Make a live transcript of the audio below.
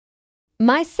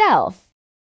Myself.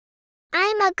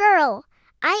 I'm a girl.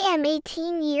 I am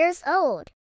 18 years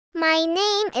old. My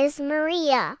name is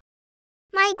Maria.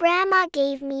 My grandma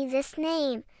gave me this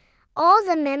name. All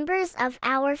the members of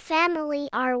our family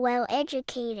are well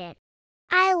educated.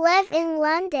 I live in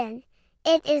London.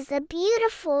 It is a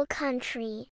beautiful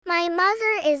country. My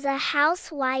mother is a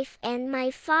housewife and my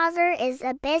father is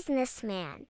a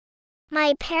businessman.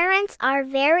 My parents are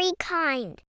very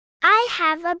kind. I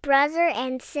have a brother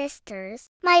and sisters.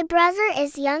 My brother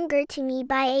is younger to me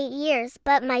by 8 years,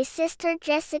 but my sister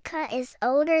Jessica is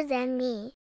older than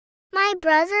me. My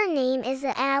brother's name is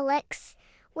Alex.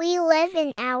 We live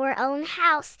in our own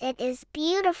house. It is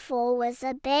beautiful with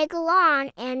a big lawn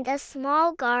and a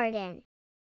small garden.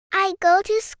 I go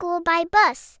to school by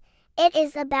bus. It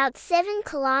is about 7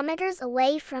 kilometers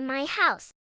away from my house.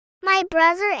 My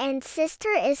brother and sister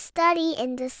is study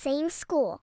in the same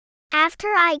school. After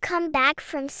I come back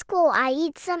from school, I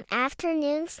eat some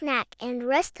afternoon snack and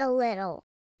rest a little.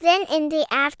 Then in the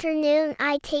afternoon,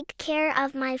 I take care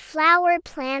of my flower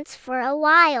plants for a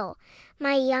while.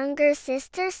 My younger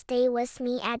sister stays with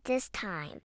me at this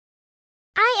time.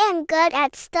 I am good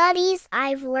at studies.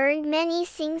 I've learned many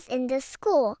things in the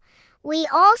school. We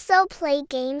also play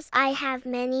games. I have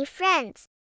many friends.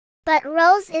 But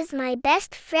Rose is my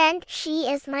best friend. She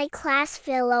is my class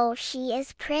fellow. She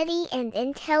is pretty and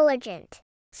intelligent.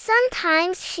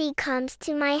 Sometimes she comes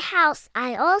to my house.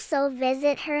 I also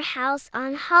visit her house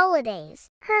on holidays.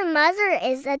 Her mother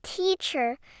is a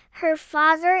teacher. Her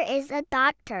father is a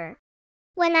doctor.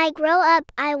 When I grow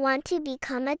up, I want to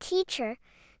become a teacher.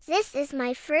 This is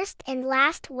my first and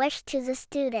last wish to the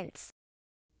students.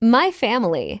 My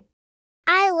family.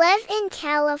 I live in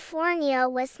California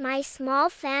with my small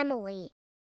family.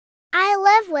 I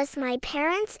live with my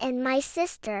parents and my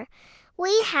sister.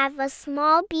 We have a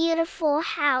small, beautiful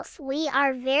house. We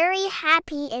are very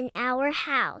happy in our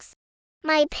house.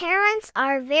 My parents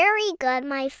are very good.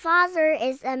 My father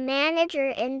is a manager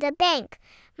in the bank.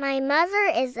 My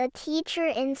mother is a teacher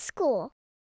in school.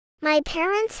 My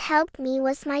parents help me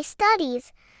with my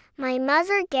studies. My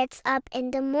mother gets up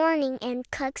in the morning and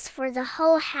cooks for the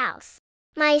whole house.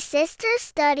 My sister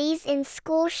studies in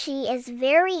school. She is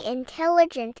very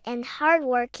intelligent and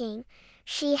hardworking.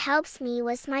 She helps me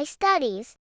with my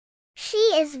studies. She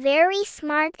is very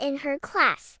smart in her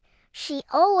class. She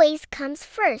always comes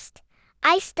first.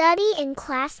 I study in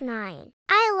class 9.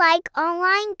 I like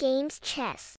online games,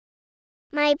 chess.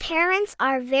 My parents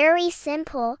are very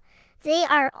simple. They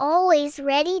are always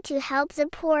ready to help the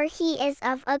poor. He is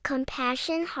of a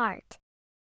compassion heart.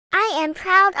 I am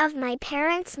proud of my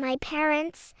parents. My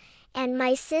parents and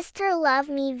my sister love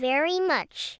me very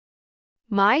much.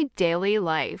 My daily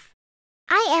life.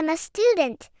 I am a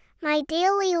student. My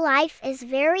daily life is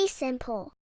very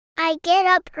simple. I get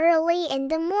up early in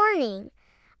the morning.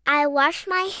 I wash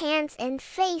my hands and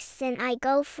face and I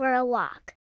go for a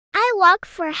walk. I walk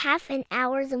for half an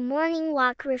hour. The morning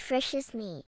walk refreshes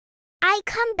me. I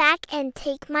come back and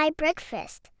take my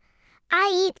breakfast. I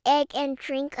eat egg and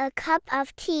drink a cup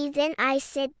of tea. Then I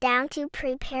sit down to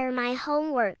prepare my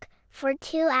homework for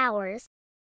 2 hours.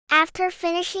 After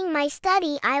finishing my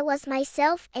study, I wash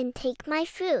myself and take my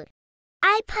food.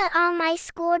 I put on my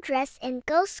school dress and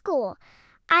go school.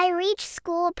 I reach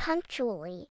school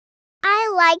punctually. I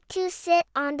like to sit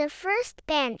on the first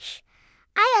bench.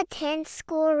 I attend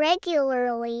school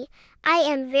regularly. I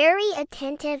am very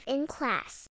attentive in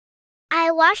class.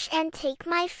 I wash and take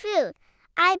my food.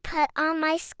 I put on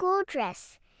my school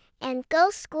dress and go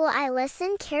school. I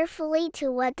listen carefully to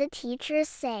what the teachers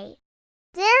say.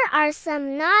 There are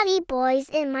some naughty boys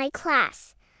in my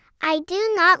class. I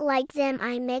do not like them.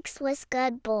 I mix with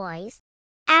good boys.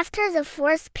 After the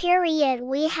 4th period,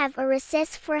 we have a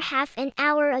recess for half an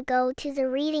hour. I go to the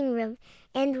reading room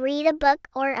and read a book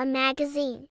or a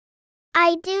magazine.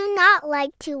 I do not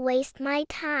like to waste my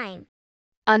time.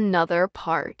 Another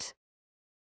part.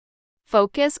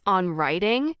 Focus on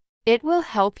writing. It will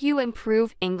help you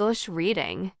improve English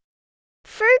reading.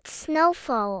 First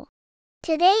snowfall.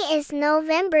 Today is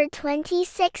November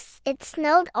 26th. It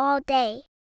snowed all day.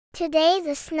 Today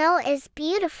the snow is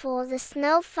beautiful. The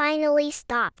snow finally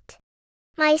stopped.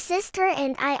 My sister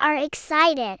and I are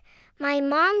excited. My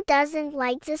mom doesn't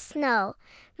like the snow.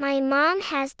 My mom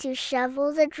has to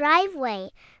shovel the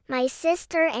driveway. My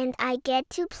sister and I get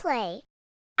to play.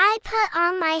 I put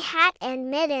on my hat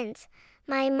and mittens.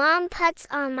 My mom puts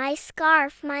on my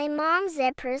scarf. My mom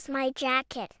zippers my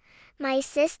jacket. My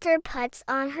sister puts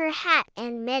on her hat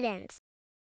and mittens.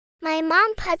 My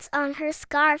mom puts on her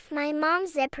scarf. My mom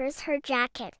zippers her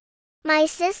jacket. My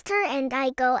sister and I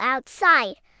go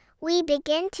outside. We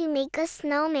begin to make a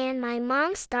snowman. My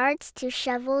mom starts to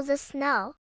shovel the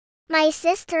snow. My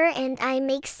sister and I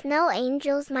make snow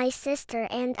angels. My sister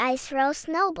and I throw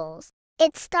snowballs.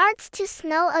 It starts to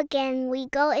snow again. We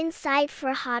go inside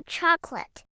for hot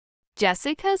chocolate.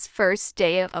 Jessica's first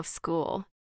day of school.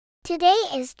 Today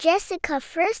is Jessica's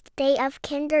first day of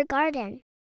kindergarten.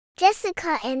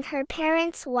 Jessica and her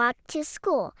parents walk to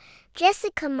school.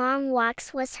 Jessica's mom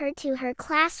walks with her to her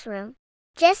classroom.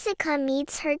 Jessica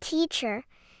meets her teacher.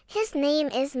 His name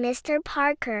is Mr.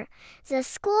 Parker. The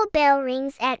school bell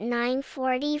rings at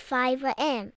 9:45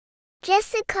 a.m.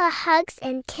 Jessica hugs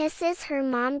and kisses her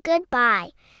mom goodbye.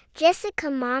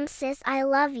 Jessica's mom says, "I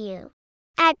love you."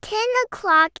 At 10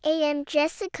 o'clock a.m.,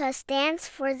 Jessica stands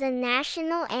for the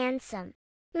national anthem.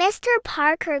 Mr.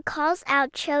 Parker calls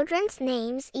out children's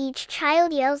names. Each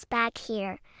child yells back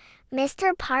here.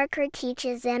 Mr. Parker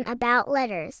teaches them about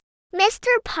letters.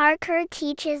 Mr. Parker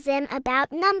teaches them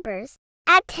about numbers.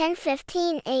 At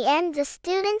 10:15 a.m., the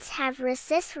students have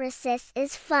recess. Recess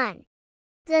is fun.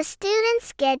 The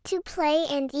students get to play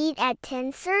and eat at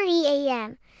 10:30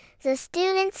 a.m. The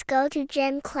students go to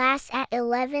gym class at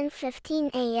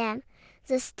 11:15 a.m.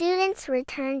 The students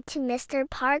return to Mr.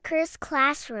 Parker's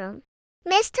classroom.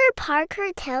 Mr.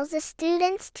 Parker tells the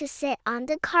students to sit on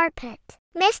the carpet.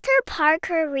 Mr.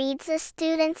 Parker reads the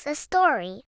students a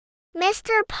story.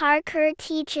 Mr. Parker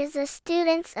teaches the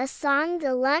students a song.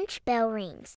 The lunch bell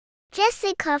rings.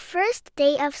 Jessica's first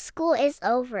day of school is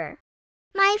over.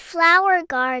 My flower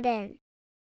garden.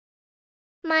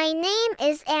 My name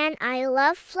is Anne. I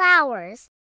love flowers.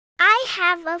 I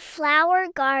have a flower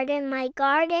garden. My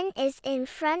garden is in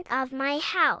front of my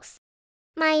house.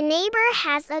 My neighbor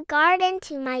has a garden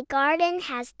too. My garden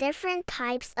has different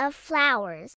types of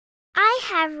flowers. I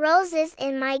have roses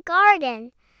in my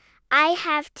garden. I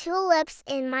have tulips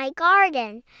in my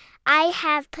garden. I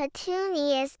have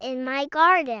petunias in my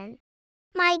garden.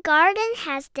 My garden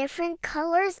has different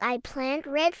colors. I plant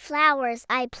red flowers.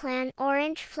 I plant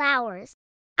orange flowers.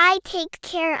 I take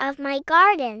care of my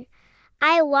garden.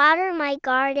 I water my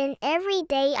garden every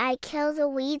day. I kill the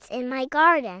weeds in my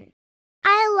garden.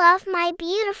 I love my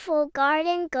beautiful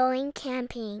garden. Going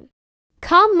camping.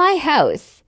 Calm my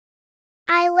house.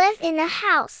 I live in a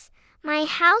house. My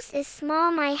house is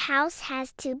small. My house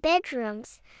has 2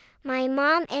 bedrooms. My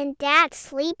mom and dad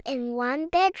sleep in 1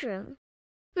 bedroom.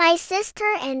 My sister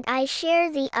and I share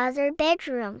the other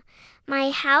bedroom. My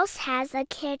house has a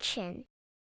kitchen.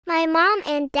 My mom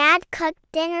and dad cook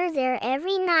dinner there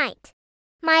every night.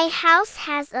 My house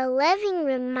has a living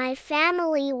room. My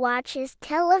family watches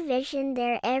television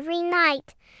there every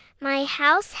night. My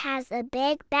house has a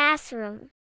big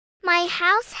bathroom. My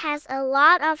house has a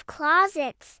lot of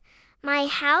closets. My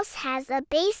house has a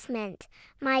basement.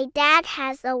 My dad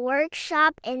has a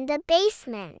workshop in the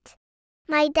basement.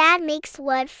 My dad makes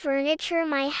wood furniture.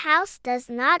 My house does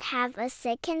not have a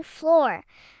second floor.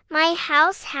 My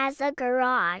house has a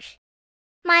garage.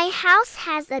 My house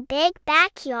has a big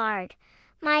backyard.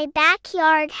 My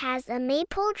backyard has a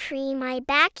maple tree. My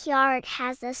backyard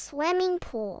has a swimming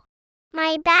pool.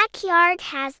 My backyard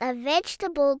has a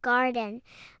vegetable garden.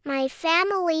 My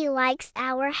family likes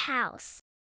our house.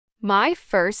 My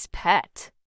first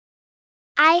pet.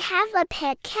 I have a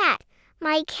pet cat.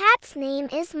 My cat's name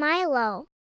is Milo.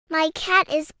 My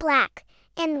cat is black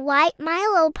and white.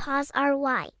 Milo paws are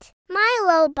white.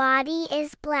 Milo body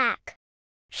is black.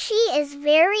 She is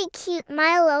very cute.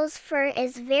 Milo's fur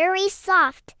is very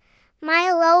soft.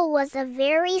 Milo was a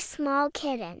very small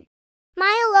kitten.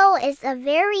 Milo is a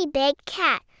very big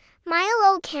cat.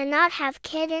 Milo cannot have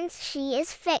kittens. She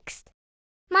is fixed.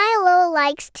 Milo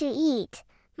likes to eat.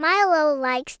 Milo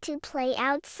likes to play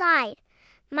outside.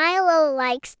 Milo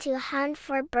likes to hunt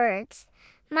for birds.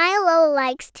 Milo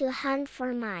likes to hunt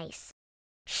for mice.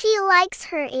 She likes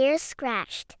her ears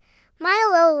scratched.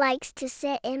 Milo likes to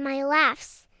sit in my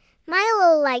laps.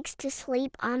 Milo likes to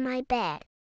sleep on my bed.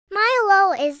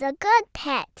 Milo is a good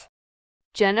pet.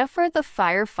 Jennifer the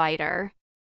firefighter.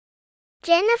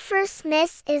 Jennifer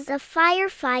Smith is a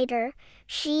firefighter.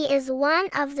 She is one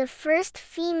of the first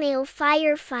female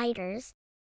firefighters.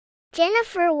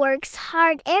 Jennifer works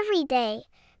hard every day.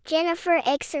 Jennifer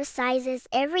exercises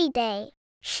every day.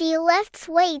 She lifts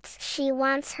weights. She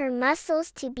wants her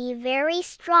muscles to be very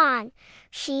strong.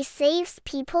 She saves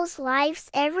people's lives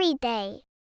every day.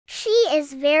 She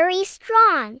is very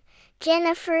strong.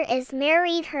 Jennifer is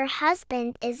married. Her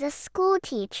husband is a school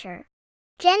teacher.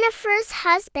 Jennifer's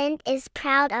husband is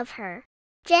proud of her.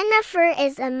 Jennifer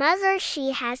is a mother.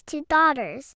 She has 2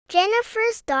 daughters.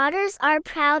 Jennifer's daughters are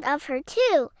proud of her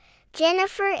too.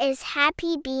 Jennifer is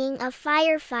happy being a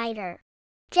firefighter.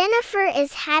 Jennifer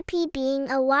is happy being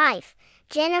a wife.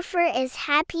 Jennifer is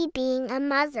happy being a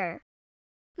mother.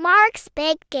 Mark's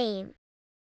big game.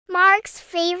 Mark's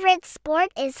favorite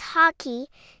sport is hockey.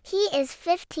 He is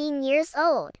 15 years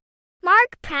old.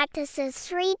 Mark practices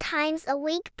 3 times a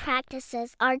week.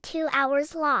 Practices are 2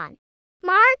 hours long.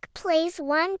 Mark plays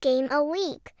 1 game a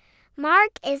week.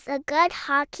 Mark is a good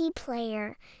hockey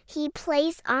player. He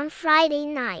plays on Friday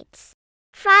nights.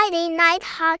 Friday night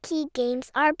hockey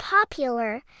games are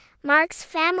popular. Mark's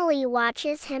family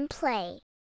watches him play.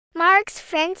 Mark's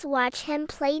friends watch him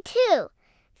play too.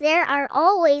 There are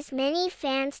always many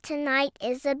fans. Tonight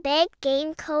is a big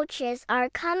game. Coaches are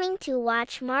coming to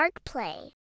watch Mark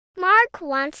play. Mark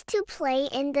wants to play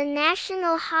in the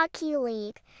National Hockey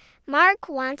League. Mark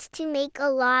wants to make a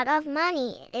lot of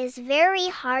money. It is very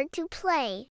hard to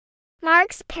play.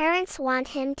 Mark's parents want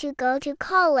him to go to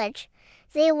college.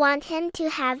 They want him to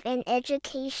have an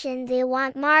education. They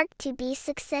want Mark to be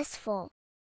successful.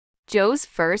 Joe's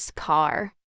first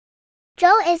car.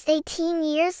 Joe is 18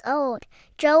 years old.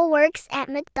 Joe works at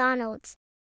McDonald's.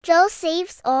 Joe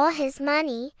saves all his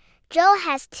money. Joe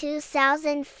has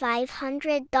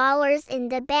 $2,500 in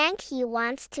the bank. He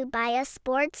wants to buy a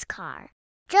sports car.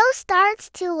 Joe starts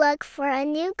to look for a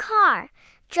new car.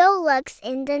 Joe looks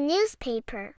in the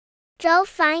newspaper. Joe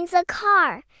finds a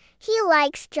car. He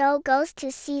likes. Joe goes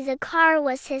to see the car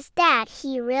with his dad.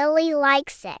 He really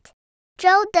likes it.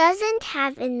 Joe doesn't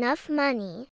have enough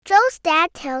money. Joe's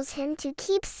dad tells him to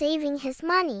keep saving his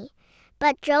money,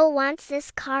 but Joe wants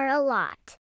this car a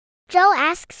lot. Joe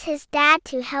asks his dad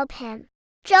to help him.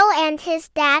 Joe and his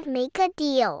dad make a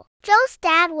deal. Joe's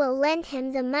dad will lend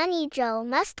him the money. Joe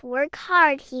must work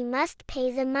hard. He must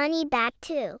pay the money back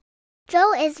too.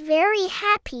 Joe is very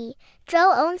happy.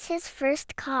 Joe owns his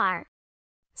first car.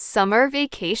 Summer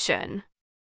vacation.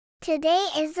 Today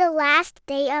is the last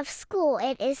day of school.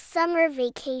 It is summer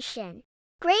vacation.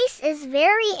 Grace is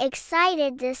very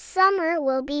excited. This summer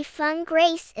will be fun.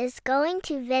 Grace is going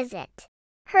to visit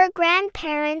her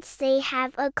grandparents. They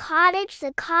have a cottage.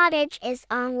 The cottage is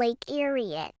on Lake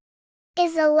Erie. It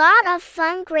is a lot of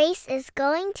fun. Grace is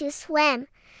going to swim.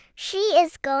 She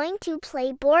is going to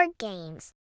play board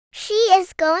games. She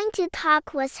is going to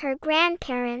talk with her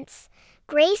grandparents.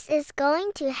 Grace is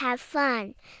going to have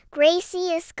fun.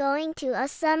 Gracie is going to a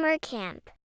summer camp.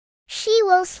 She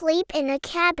will sleep in a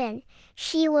cabin.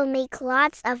 She will make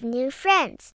lots of new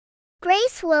friends.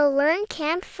 Grace will learn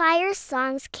campfire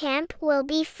songs. Camp will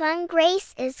be fun.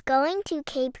 Grace is going to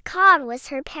Cape Cod with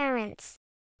her parents.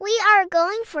 We are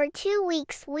going for 2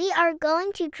 weeks. We are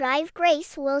going to drive.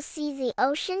 Grace will see the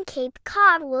ocean. Cape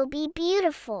Cod will be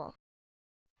beautiful.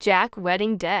 Jack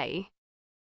wedding day.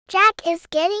 Jack is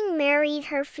getting married.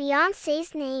 Her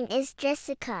fiancé's name is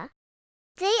Jessica.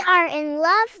 They are in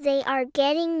love. They are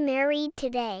getting married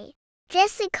today.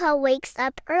 Jessica wakes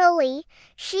up early.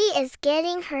 She is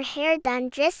getting her hair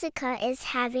done. Jessica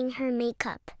is having her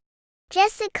makeup.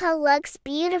 Jessica looks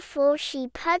beautiful. She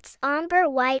puts on her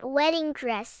white wedding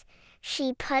dress.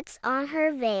 She puts on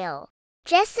her veil.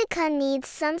 Jessica needs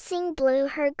something blue.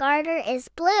 Her garter is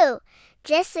blue.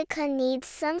 Jessica needs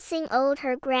something old.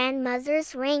 Her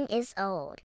grandmother's ring is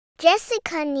old.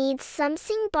 Jessica needs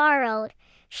something borrowed.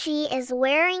 She is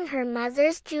wearing her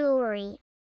mother's jewelry.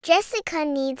 Jessica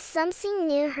needs something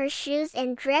new. Her shoes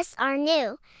and dress are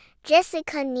new.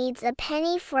 Jessica needs a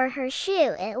penny for her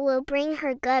shoe. It will bring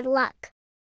her good luck.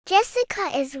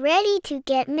 Jessica is ready to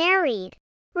get married.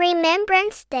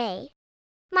 Remembrance Day.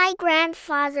 My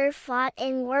grandfather fought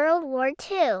in World War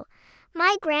II.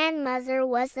 My grandmother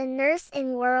was a nurse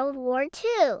in World War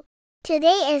II.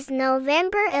 Today is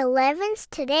November 11th.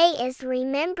 Today is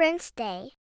Remembrance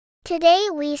Day. Today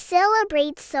we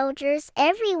celebrate soldiers.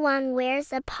 Everyone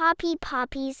wears a poppy.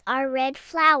 Poppies are red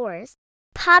flowers.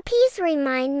 Poppies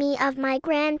remind me of my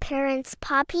grandparents.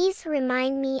 Poppies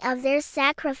remind me of their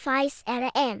sacrifice at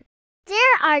an end.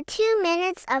 There are 2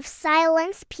 minutes of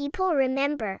silence. People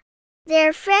remember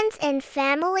their friends and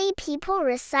family. People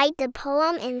recite the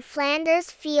poem in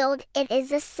Flanders Field. It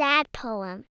is a sad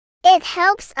poem. It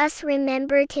helps us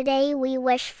remember. Today we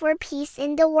wish for peace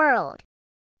in the world.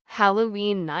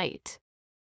 Halloween night.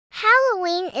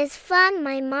 Halloween is fun.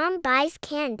 My mom buys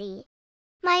candy.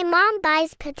 My mom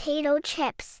buys potato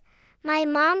chips. My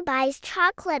mom buys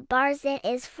chocolate bars. It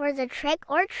is for the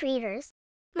trick-or-treaters.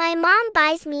 My mom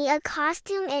buys me a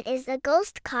costume. It is a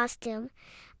ghost costume.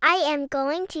 I am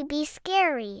going to be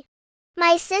scary.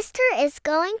 My sister is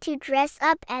going to dress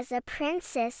up as a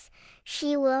princess.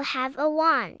 She will have a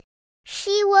wand.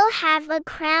 She will have a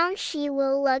crown. She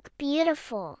will look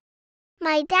beautiful.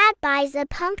 My dad buys a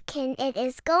pumpkin. It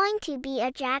is going to be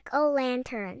a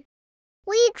jack-o'-lantern.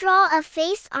 We draw a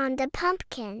face on the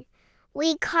pumpkin.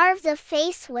 We carve the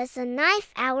face with a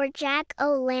knife. Our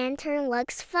jack-o'-lantern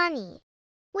looks funny.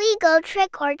 We go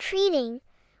trick-or-treating.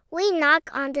 We knock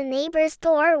on the neighbor's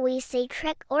door. We say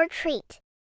trick or treat.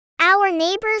 Our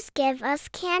neighbors give us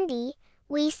candy.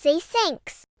 We say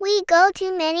thanks. We go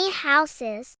to many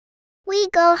houses. We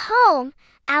go home.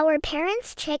 Our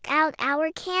parents check out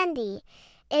our candy.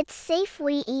 It's safe.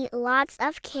 We eat lots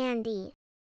of candy.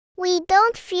 We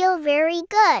don't feel very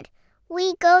good.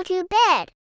 We go to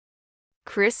bed.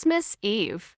 Christmas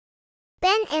Eve.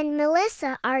 Ben and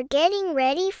Melissa are getting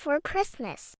ready for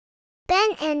Christmas.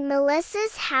 Ben and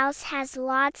Melissa's house has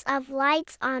lots of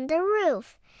lights on the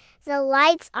roof. The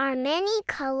lights are many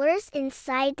colors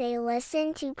inside. They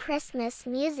listen to Christmas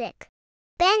music.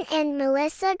 Ben and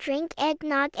Melissa drink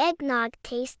eggnog. Eggnog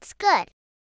tastes good.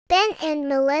 Ben and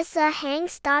Melissa hang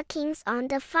stockings on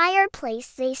the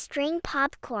fireplace. They string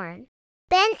popcorn.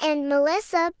 Ben and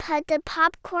Melissa put the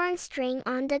popcorn string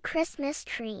on the Christmas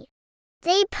tree.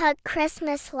 They put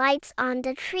Christmas lights on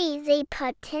the tree. They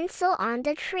put tinsel on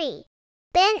the tree.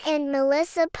 Ben and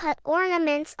Melissa put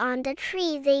ornaments on the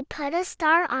tree. They put a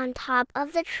star on top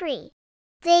of the tree.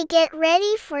 They get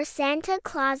ready for Santa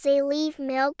Claus. They leave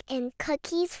milk and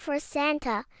cookies for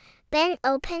Santa. Ben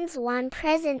opens one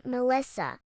present.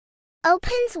 Melissa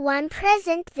opens one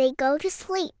present. They go to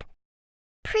sleep.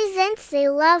 Presents. They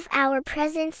love our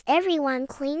presents. Everyone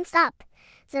cleans up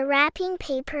the wrapping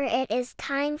paper. It is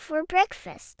time for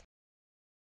breakfast.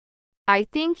 I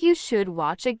think you should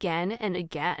watch again and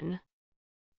again.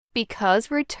 Because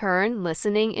return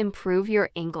listening improve your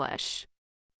English.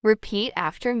 Repeat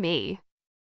after me.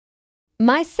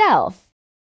 Myself.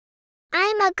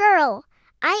 I'm a girl.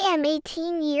 I am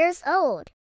 18 years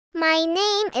old. My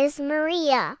name is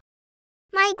Maria.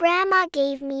 My grandma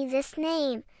gave me this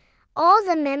name. All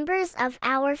the members of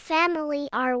our family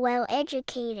are well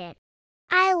educated.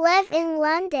 I live in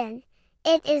London.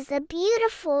 It is a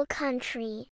beautiful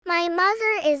country. My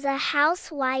mother is a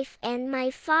housewife and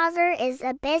my father is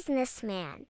a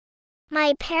businessman.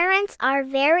 My parents are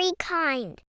very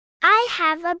kind. I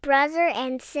have a brother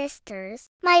and sisters.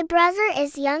 My brother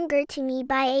is younger to me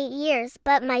by 8 years,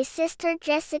 but my sister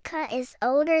Jessica is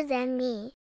older than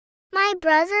me. My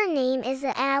brother's name is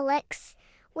Alex.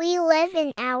 We live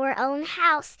in our own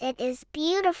house. It is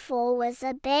beautiful with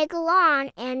a big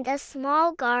lawn and a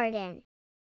small garden.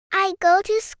 I go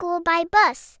to school by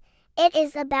bus. It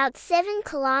is about 7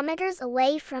 kilometers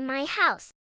away from my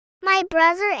house. My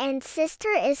brother and sister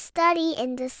is study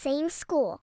in the same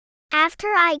school. After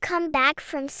I come back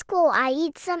from school, I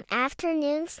eat some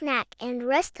afternoon snack and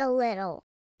rest a little.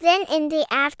 Then in the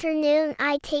afternoon,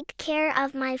 I take care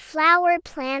of my flower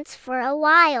plants for a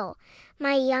while.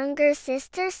 My younger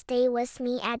sisters stay with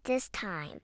me at this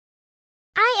time.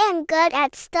 I am good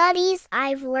at studies.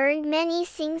 I've learned many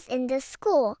things in the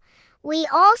school. We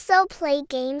also play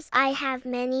games. I have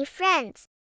many friends.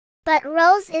 But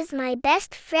Rose is my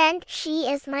best friend. She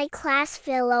is my class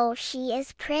fellow. She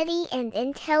is pretty and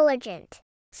intelligent.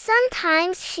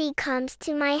 Sometimes she comes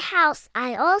to my house.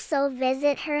 I also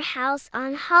visit her house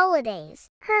on holidays.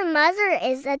 Her mother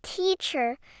is a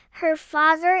teacher. Her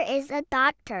father is a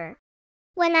doctor.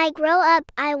 When I grow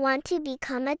up, I want to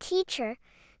become a teacher.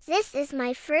 This is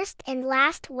my first and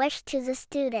last wish to the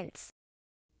students.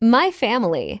 My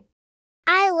family.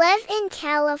 I live in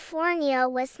California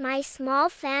with my small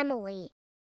family.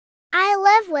 I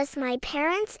live with my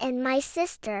parents and my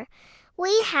sister.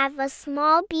 We have a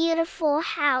small, beautiful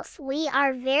house. We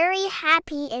are very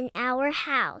happy in our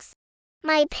house.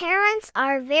 My parents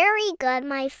are very good.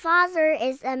 My father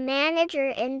is a manager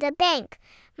in the bank.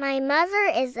 My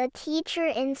mother is a teacher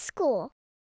in school.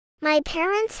 My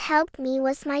parents help me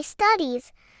with my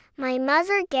studies. My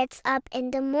mother gets up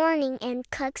in the morning and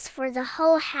cooks for the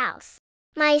whole house.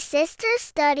 My sister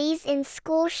studies in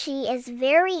school. She is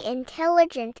very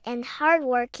intelligent and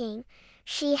hardworking.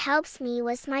 She helps me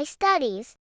with my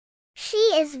studies. She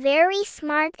is very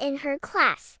smart in her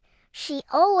class. She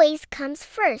always comes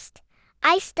first.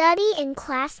 I study in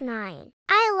class 9.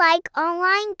 I like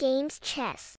online games,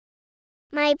 chess.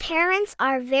 My parents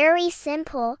are very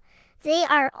simple. They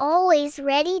are always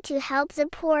ready to help the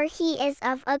poor. He is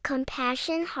of a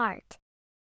compassion heart.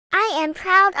 I am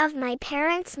proud of my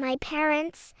parents. My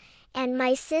parents and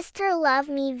my sister love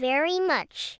me very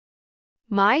much.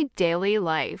 My daily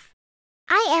life.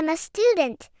 I am a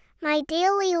student. My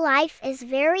daily life is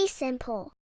very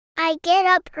simple. I get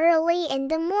up early in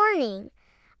the morning.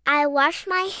 I wash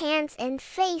my hands and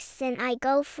face and I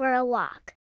go for a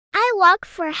walk. I walk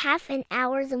for half an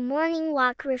hour. The morning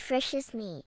walk refreshes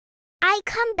me. I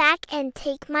come back and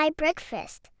take my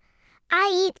breakfast. I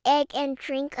eat egg and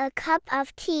drink a cup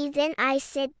of tea, then I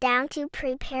sit down to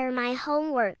prepare my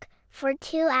homework for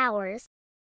 2 hours.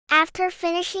 After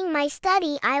finishing my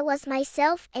study, I was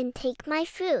myself and take my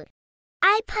food.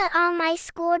 I put on my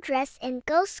school dress and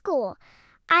go school.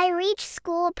 I reach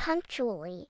school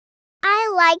punctually. I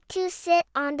like to sit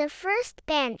on the first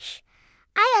bench.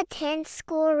 I attend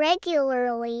school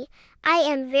regularly. I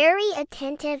am very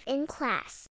attentive in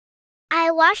class.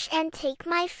 I wash and take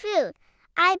my food.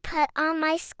 I put on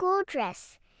my school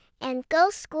dress and go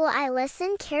school. I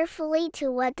listen carefully to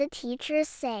what the teachers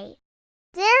say.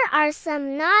 There are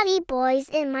some naughty boys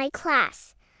in my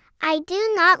class. I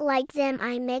do not like them.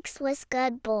 I mix with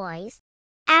good boys.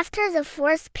 After the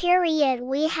fourth period,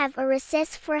 we have a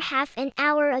recess for half an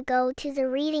hour. I go to the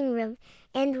reading room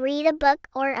and read a book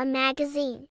or a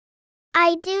magazine.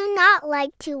 I do not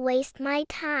like to waste my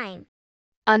time.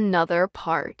 Another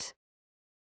part.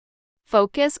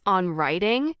 Focus on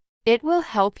writing. It will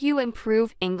help you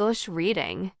improve English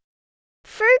reading.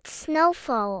 First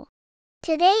snowfall.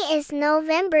 Today is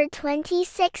November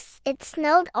 26th. It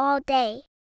snowed all day.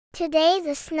 Today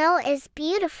the snow is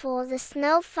beautiful. The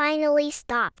snow finally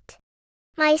stopped.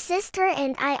 My sister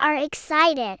and I are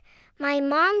excited. My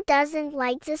mom doesn't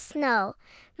like the snow.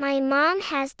 My mom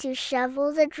has to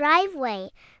shovel the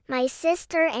driveway. My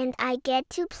sister and I get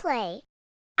to play.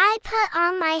 I put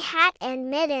on my hat and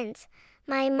mittens.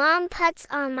 My mom puts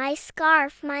on my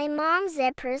scarf. My mom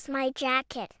zippers my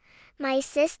jacket. My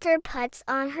sister puts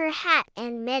on her hat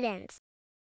and mittens.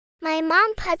 My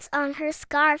mom puts on her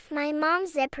scarf. My mom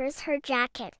zippers her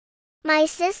jacket. My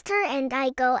sister and I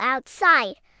go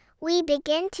outside. We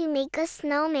begin to make a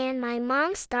snowman. My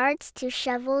mom starts to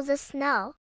shovel the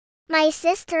snow. My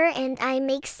sister and I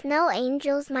make snow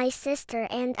angels. My sister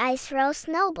and I throw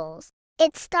snowballs.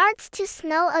 It starts to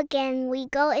snow again. We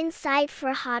go inside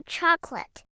for hot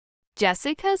chocolate.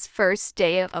 Jessica's first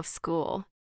day of school.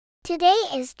 Today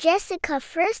is Jessica's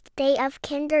first day of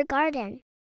kindergarten.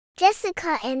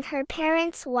 Jessica and her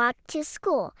parents walk to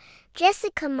school.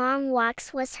 Jessica's mom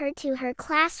walks with her to her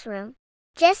classroom.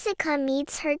 Jessica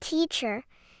meets her teacher.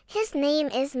 His name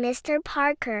is Mr.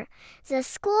 Parker. The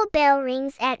school bell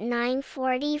rings at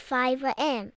 9:45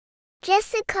 a.m.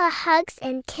 Jessica hugs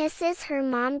and kisses her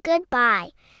mom goodbye.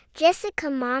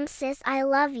 Jessica's mom says, "I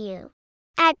love you."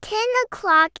 At 10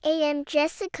 o'clock a.m.,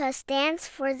 Jessica stands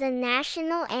for the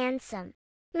national anthem.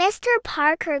 Mr.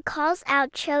 Parker calls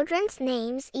out children's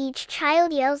names. Each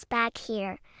child yells back,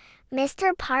 "Here."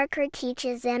 Mr. Parker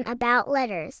teaches them about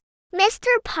letters.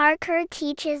 Mr. Parker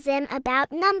teaches them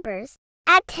about numbers.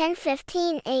 At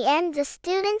 10:15 a.m., the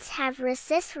students have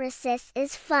recess. Recess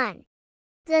is fun.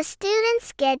 The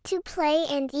students get to play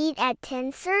and eat at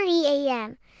 10:30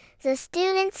 a.m. The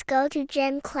students go to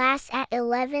gym class at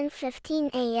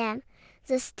 11:15 a.m.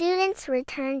 The students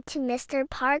return to Mr.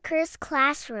 Parker's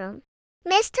classroom.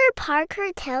 Mr.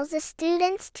 Parker tells the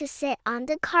students to sit on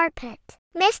the carpet.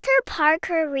 Mr.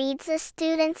 Parker reads the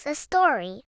students a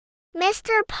story.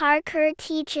 Mr. Parker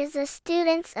teaches the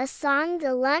students a song.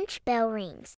 The lunch bell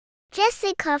rings.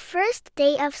 Jessica's first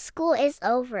day of school is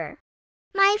over.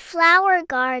 My flower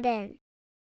garden.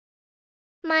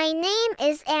 My name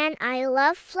is Anne. I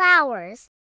love flowers.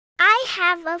 I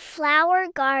have a flower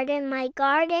garden. My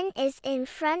garden is in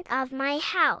front of my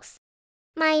house.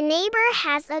 My neighbor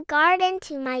has a garden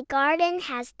too. My garden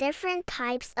has different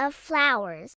types of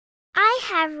flowers. I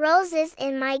have roses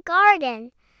in my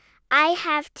garden. I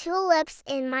have tulips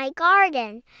in my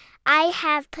garden. I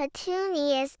have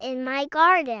petunias in my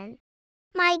garden.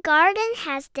 My garden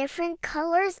has different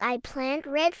colors. I plant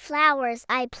red flowers.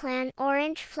 I plant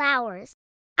orange flowers.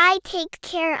 I take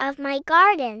care of my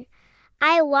garden.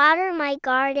 I water my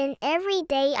garden every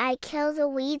day. I kill the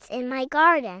weeds in my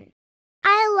garden.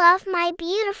 I love my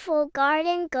beautiful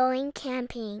garden. Going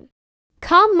camping.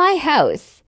 Come my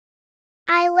house.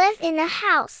 I live in a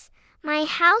house. My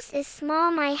house is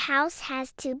small. My house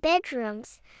has 2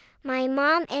 bedrooms. My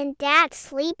mom and dad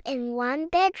sleep in 1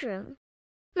 bedroom.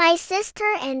 My sister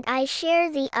and I share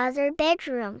the other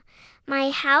bedroom.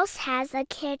 My house has a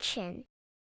kitchen.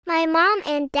 My mom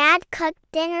and dad cook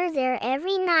dinner there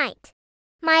every night.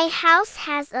 My house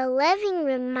has a living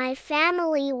room. My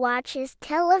family watches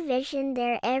television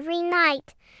there every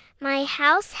night. My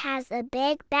house has a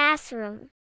big bathroom.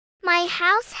 My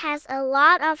house has a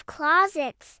lot of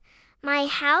closets. My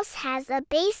house has a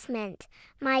basement.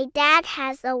 My dad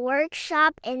has a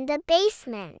workshop in the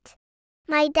basement.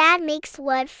 My dad makes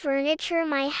wood furniture.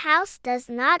 My house does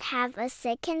not have a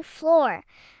second floor.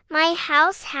 My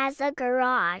house has a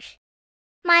garage.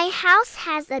 My house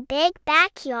has a big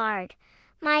backyard.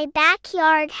 My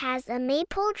backyard has a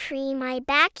maple tree. My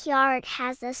backyard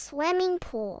has a swimming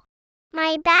pool.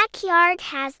 My backyard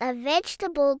has a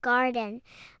vegetable garden.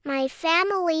 My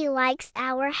family likes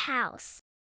our house.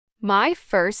 My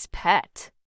first pet.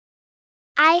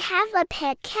 I have a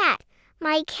pet cat.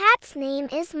 My cat's name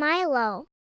is Milo.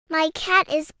 My cat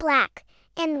is black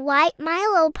and white.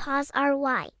 Milo paws are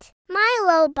white.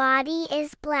 Milo body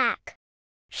is black.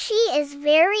 She is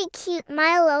very cute.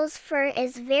 Milo's fur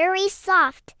is very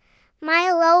soft.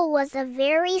 Milo was a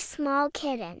very small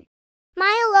kitten.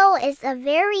 Milo is a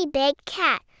very big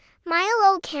cat.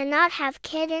 Milo cannot have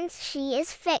kittens. She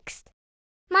is fixed.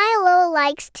 Milo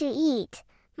likes to eat.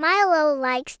 Milo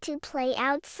likes to play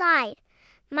outside.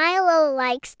 Milo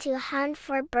likes to hunt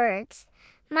for birds.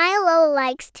 Milo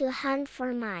likes to hunt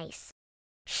for mice.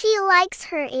 She likes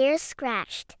her ears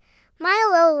scratched.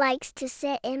 Milo likes to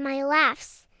sit in my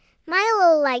laps.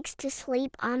 Milo likes to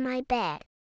sleep on my bed.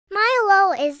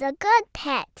 Milo is a good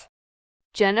pet.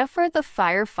 Jennifer the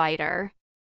firefighter.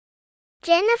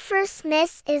 Jennifer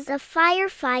Smith is a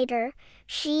firefighter.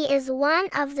 She is one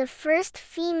of the first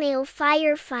female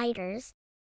firefighters.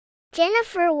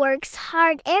 Jennifer works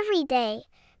hard every day.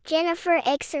 Jennifer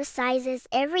exercises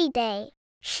every day.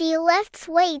 She lifts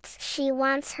weights. She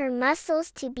wants her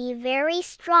muscles to be very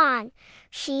strong.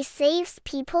 She saves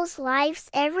people's lives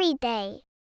every day.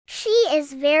 She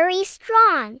is very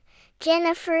strong.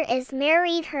 Jennifer is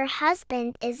married. Her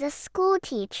husband is a school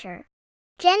teacher.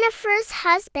 Jennifer's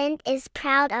husband is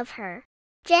proud of her.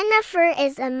 Jennifer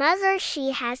is a mother.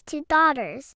 She has 2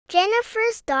 daughters.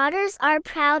 Jennifer's daughters are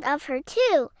proud of her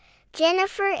too.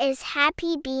 Jennifer is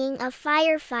happy being a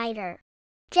firefighter.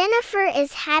 Jennifer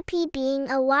is happy being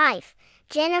a wife.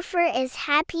 Jennifer is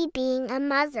happy being a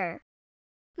mother.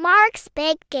 Mark's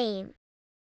big game.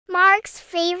 Mark's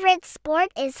favorite sport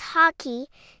is hockey.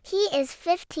 He is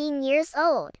 15 years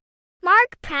old.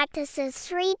 Mark practices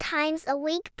 3 times a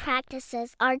week.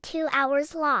 Practices are 2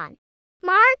 hours long.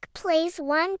 Mark plays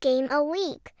 1 game a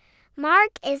week.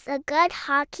 Mark is a good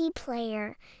hockey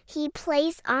player. He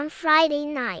plays on Friday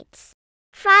nights.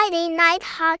 Friday night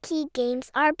hockey games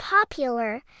are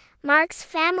popular. Mark's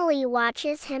family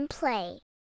watches him play.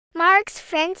 Mark's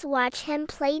friends watch him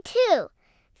play too.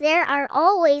 There are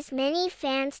always many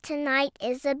fans. Tonight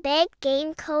is a big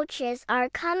game. Coaches are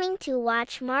coming to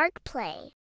watch Mark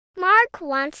play. Mark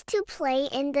wants to play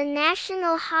in the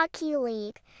National Hockey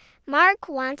League. Mark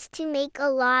wants to make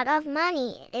a lot of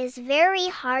money. It is very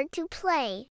hard to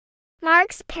play.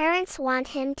 Mark's parents want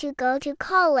him to go to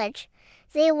college.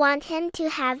 They want him to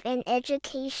have an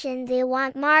education. They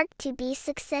want Mark to be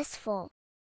successful.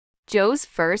 Joe's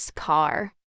first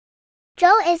car.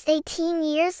 Joe is 18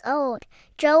 years old.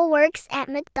 Joe works at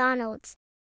McDonald's.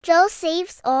 Joe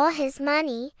saves all his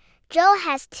money. Joe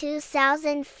has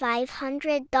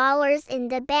 $2,500 in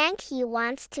the bank. He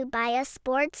wants to buy a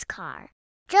sports car.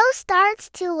 Joe starts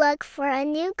to look for a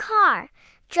new car.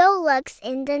 Joe looks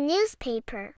in the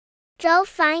newspaper. Joe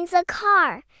finds a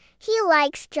car. He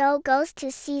likes. Joe goes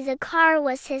to see the car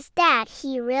with his dad.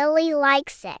 He really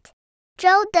likes it.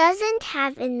 Joe doesn't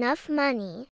have enough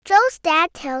money. Joe's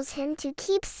dad tells him to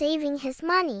keep saving his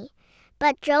money,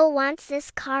 but Joe wants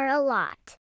this car a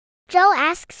lot. Joe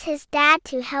asks his dad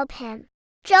to help him.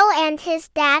 Joe and his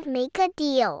dad make a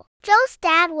deal. Joe's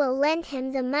dad will lend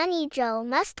him the money. Joe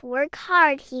must work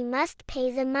hard. He must pay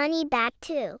the money back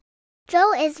too.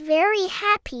 Joe is very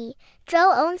happy.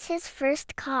 Joe owns his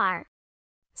first car.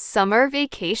 Summer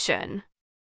vacation.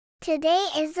 Today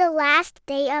is the last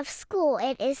day of school.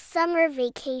 It is summer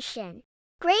vacation.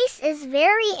 Grace is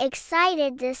very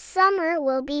excited. This summer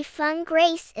will be fun.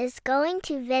 Grace is going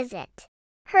to visit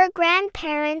her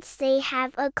grandparents. They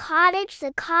have a cottage.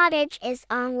 The cottage is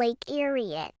on Lake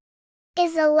Erie. It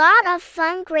is a lot of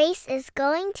fun. Grace is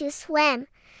going to swim.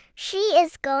 She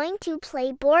is going to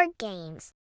play board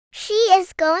games. She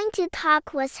is going to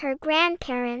talk with her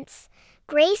grandparents.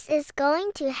 Grace is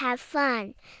going to have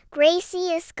fun.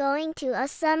 Gracie is going to a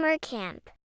summer camp.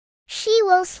 She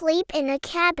will sleep in a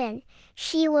cabin.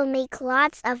 She will make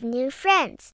lots of new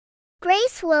friends.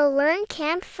 Grace will learn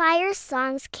campfire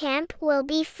songs. Camp will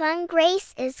be fun.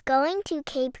 Grace is going to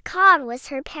Cape Cod with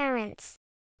her parents.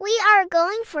 We are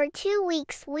going for 2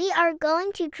 weeks. We are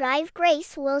going to drive.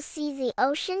 Grace will see the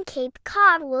ocean. Cape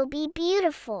Cod will be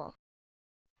beautiful.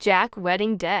 Jack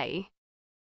wedding day.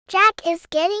 Jack is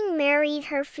getting married.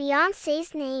 Her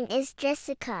fiancé's name is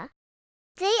Jessica.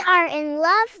 They are in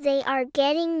love. They are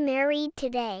getting married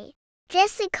today.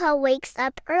 Jessica wakes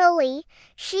up early.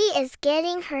 She is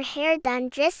getting her hair done.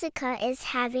 Jessica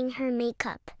is having her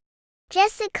makeup.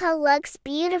 Jessica looks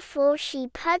beautiful. She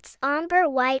puts on her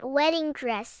white wedding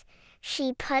dress.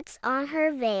 She puts on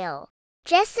her veil.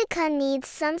 Jessica needs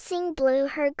something blue.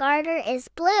 Her garter is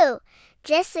blue.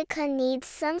 Jessica needs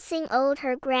something old.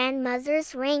 Her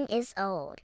grandmother's ring is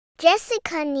old.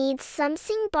 Jessica needs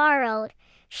something borrowed.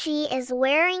 She is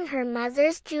wearing her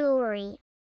mother's jewelry.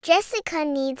 Jessica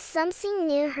needs something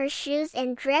new. Her shoes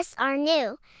and dress are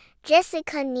new.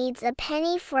 Jessica needs a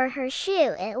penny for her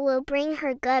shoe. It will bring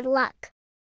her good luck.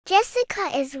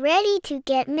 Jessica is ready to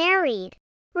get married.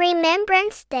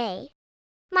 Remembrance Day.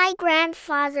 My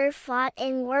grandfather fought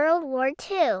in World War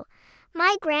II.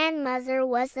 My grandmother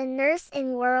was a nurse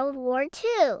in World War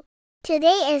II.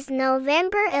 Today is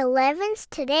November 11th.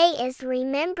 Today is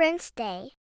Remembrance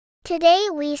Day. Today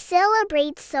we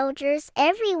celebrate soldiers.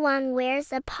 Everyone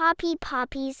wears a poppy.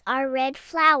 Poppies are red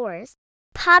flowers.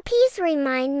 Poppies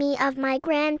remind me of my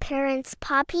grandparents.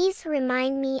 Poppies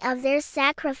remind me of their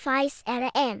sacrifice at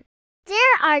a end.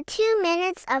 There are 2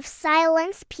 minutes of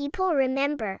silence. People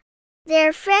remember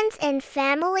their friends and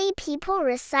family. People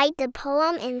recite the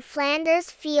poem in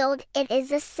Flanders Field. It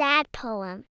is a sad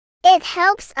poem. It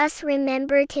helps us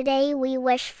remember. Today we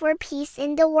wish for peace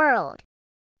in the world.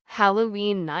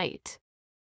 Halloween night.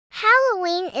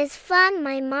 Halloween is fun.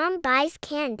 My mom buys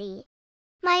candy.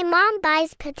 My mom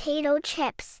buys potato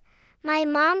chips. My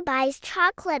mom buys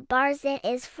chocolate bars. It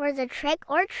is for the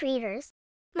trick-or-treaters.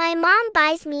 My mom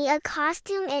buys me a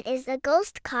costume. It is a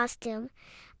ghost costume.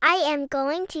 I am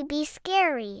going to be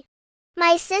scary.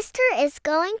 My sister is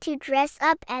going to dress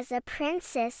up as a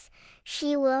princess.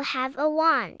 She will have a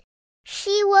wand.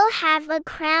 She will have a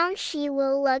crown. She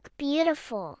will look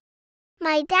beautiful.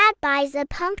 My dad buys a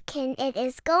pumpkin. It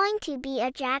is going to be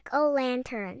a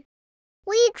jack-o'-lantern.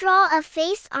 We draw a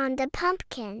face on the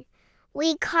pumpkin.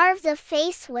 We carve the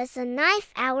face with a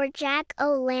knife. Our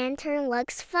jack-o'-lantern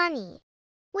looks funny.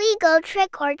 We go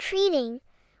trick-or-treating.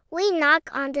 We knock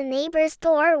on the neighbor's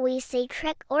door. We say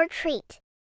trick or treat.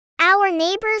 Our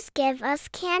neighbors give us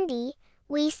candy.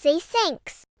 We say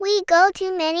thanks. We go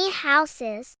to many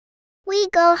houses. We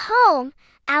go home.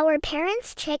 Our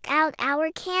parents check out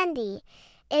our candy.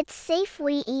 It's safe.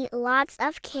 We eat lots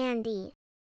of candy.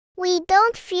 We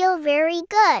don't feel very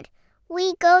good.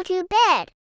 We go to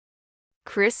bed.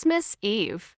 Christmas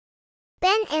Eve.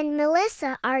 Ben and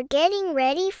Melissa are getting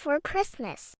ready for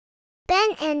Christmas.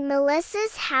 Ben and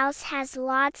Melissa's house has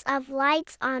lots of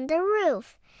lights on the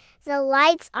roof. The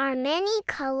lights are many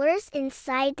colors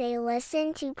inside. They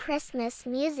listen to Christmas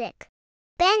music.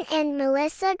 Ben and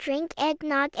Melissa drink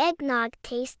eggnog. Eggnog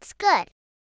tastes good.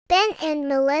 Ben and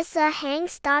Melissa hang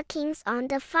stockings on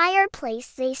the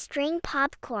fireplace. They string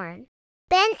popcorn.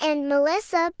 Ben and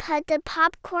Melissa put the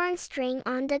popcorn string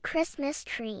on the Christmas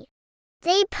tree.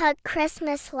 They put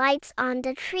Christmas lights on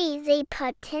the tree. They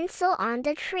put tinsel on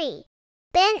the tree.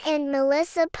 Ben and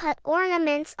Melissa put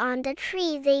ornaments on the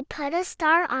tree. They put a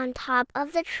star on top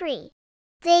of the tree.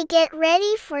 They get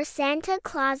ready for Santa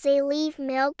Claus. They leave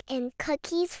milk and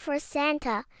cookies for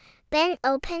Santa. Ben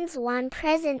opens one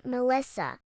present.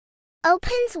 Melissa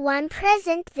opens one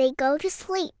present. They go to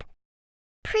sleep.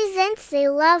 Presents. They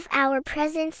love our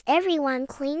presents. Everyone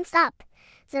cleans up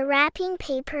the wrapping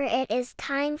paper. It is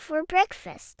time for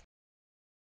breakfast.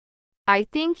 I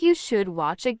think you should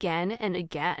watch again and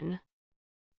again.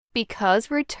 Because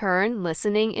return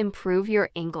listening improve your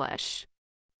English.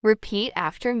 Repeat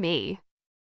after me.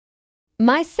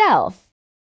 Myself.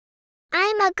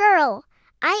 I'm a girl.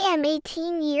 I am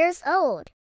 18 years old.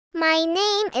 My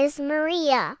name is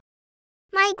Maria.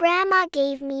 My grandma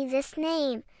gave me this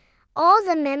name. All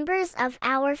the members of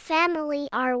our family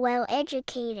are well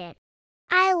educated.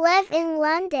 I live in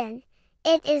London.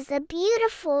 It is a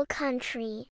beautiful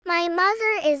country. My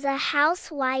mother is a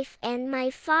housewife and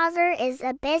my father is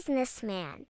a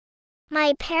businessman.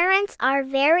 My parents are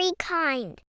very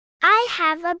kind. I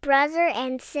have a brother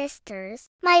and sisters.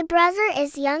 My brother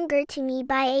is younger to me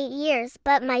by 8 years,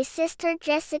 but my sister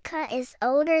Jessica is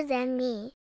older than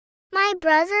me. My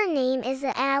brother's name is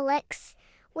Alex.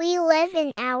 We live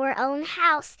in our own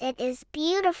house. It is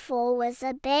beautiful with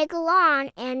a big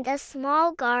lawn and a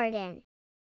small garden.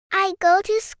 I go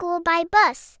to school by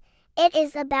bus. It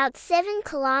is about 7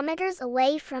 kilometers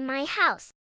away from my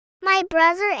house. My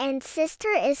brother and sister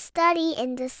is study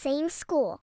in the same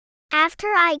school. After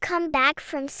I come back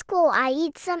from school, I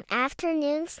eat some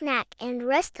afternoon snack and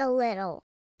rest a little.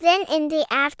 Then in the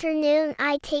afternoon,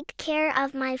 I take care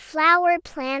of my flower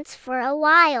plants for a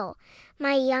while.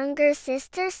 My younger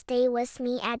sister stays with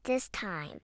me at this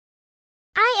time.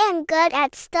 I am good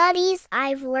at studies.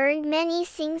 I've learned many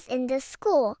things in the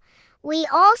school. We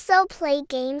also play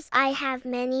games. I have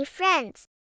many friends.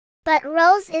 But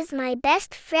Rose is my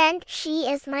best friend. She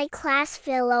is my class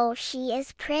fellow. She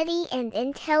is pretty and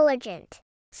intelligent.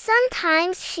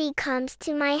 Sometimes she comes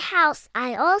to my house.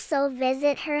 I also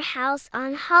visit her house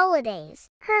on holidays.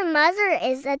 Her mother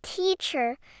is a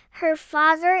teacher. Her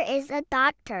father is a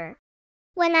doctor.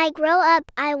 When I grow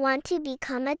up, I want to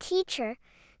become a teacher.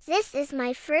 This is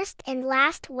my first and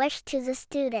last wish to the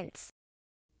students.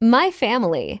 My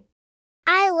family.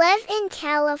 I live in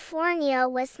California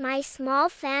with my small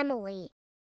family.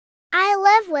 I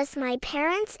live with my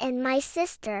parents and my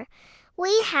sister.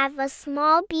 We have a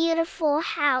small, beautiful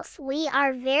house. We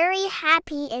are very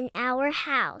happy in our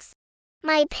house.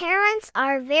 My parents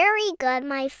are very good.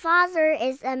 My father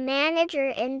is a manager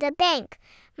in the bank.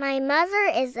 My mother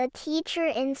is a teacher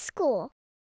in school.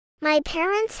 My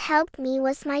parents help me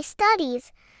with my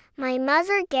studies. My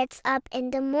mother gets up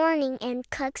in the morning and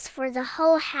cooks for the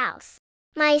whole house.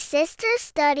 My sister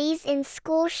studies in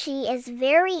school. She is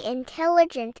very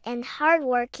intelligent and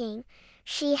hardworking.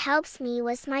 She helps me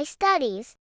with my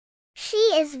studies. She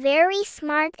is very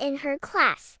smart in her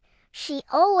class. She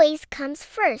always comes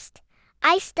first.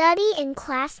 I study in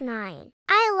class 9.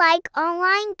 I like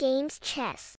online games,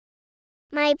 chess.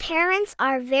 My parents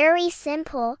are very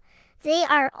simple. They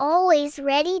are always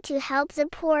ready to help the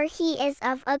poor. He is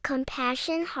of a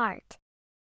compassion heart.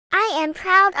 I am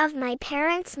proud of my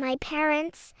parents. My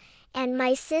parents and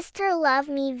my sister love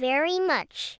me very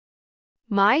much.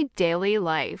 My daily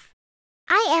life.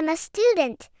 I am a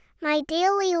student. My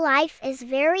daily life is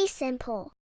very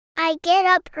simple. I get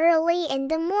up early in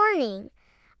the morning.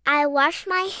 I wash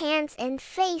my hands and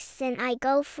face and I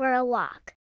go for a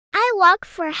walk. I walk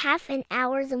for half an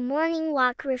hour. The morning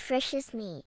walk refreshes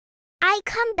me. I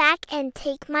come back and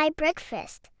take my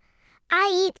breakfast. I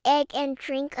eat egg and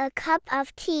drink a cup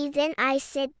of tea. Then I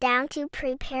sit down to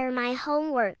prepare my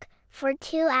homework for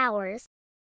 2 hours.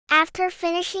 After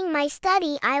finishing my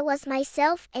study, I was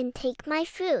myself and take my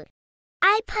food.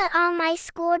 I put on my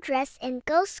school dress and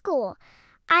go school.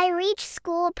 I reach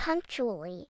school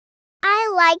punctually. I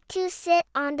like to sit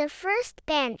on the first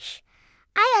bench.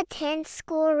 I attend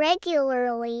school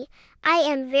regularly. I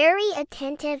am very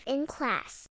attentive in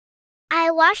class.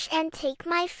 I wash and take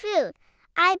my food.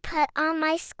 I put on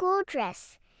my school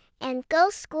dress and go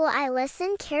school. I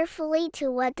listen carefully to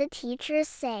what the teachers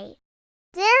say.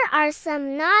 There are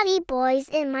some naughty boys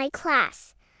in my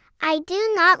class. I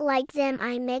do not like them.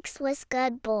 I mix with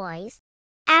good boys.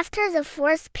 After the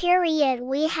 4th period,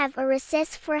 we have a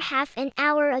recess for half an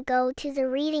hour. I go to the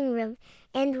reading room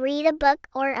and read a book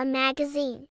or a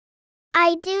magazine.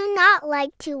 I do not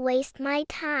like to waste my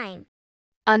time.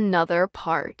 Another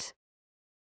part.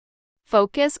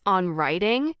 Focus on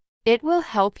writing. It will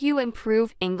help you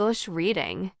improve English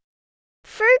reading.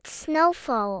 First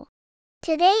snowfall.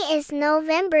 Today is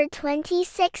November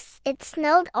 26th. It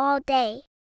snowed all day.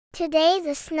 Today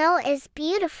the snow is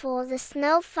beautiful. The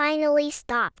snow finally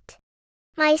stopped.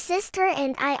 My sister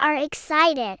and I are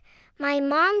excited. My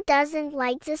mom doesn't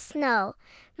like the snow.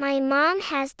 My mom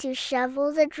has to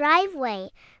shovel the driveway.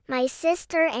 My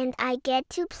sister and I get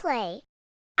to play.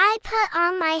 I put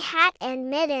on my hat and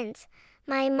mittens.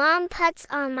 My mom puts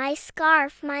on my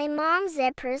scarf. My mom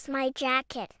zippers my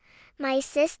jacket. My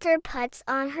sister puts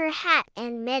on her hat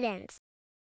and mittens.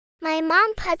 My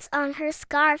mom puts on her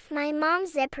scarf. My mom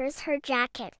zippers her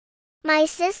jacket. My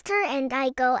sister and I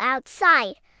go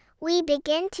outside. We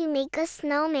begin to make a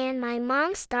snowman. My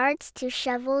mom starts to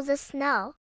shovel the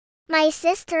snow. My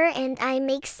sister and I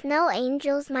make snow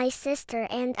angels. My sister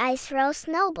and I throw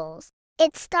snowballs.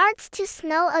 It starts to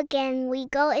snow again. We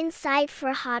go inside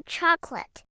for hot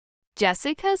chocolate.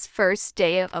 Jessica's first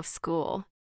day of school.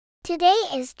 Today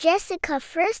is Jessica's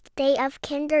first day of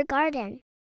kindergarten.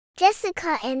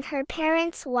 Jessica and her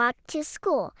parents walk to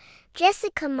school.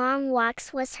 Jessica's mom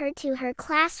walks with her to her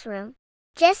classroom.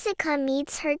 Jessica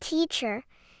meets her teacher.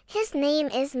 His name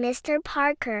is Mr.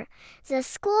 Parker. The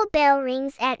school bell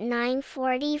rings at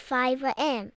 9:45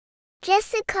 a.m.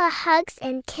 Jessica hugs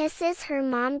and kisses her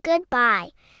mom goodbye.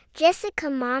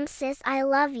 Jessica's mom says, "I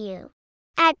love you."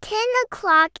 At 10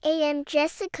 o'clock a.m.,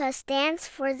 Jessica stands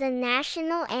for the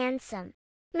national anthem.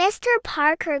 Mr.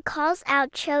 Parker calls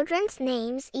out children's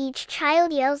names. Each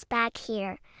child yells back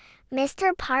here.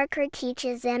 Mr. Parker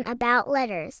teaches them about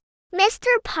letters.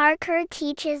 Mr. Parker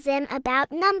teaches them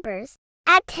about numbers.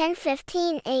 At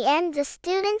 10:15 a.m., the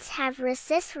students have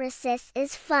recess. Recess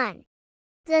is fun.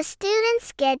 The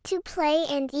students get to play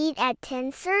and eat at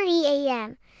 10:30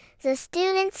 a.m. The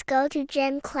students go to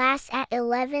gym class at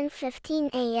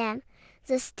 11:15 a.m.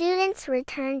 The students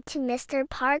return to Mr.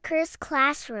 Parker's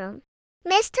classroom.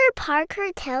 Mr.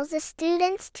 Parker tells the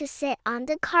students to sit on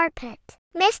the carpet.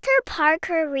 Mr.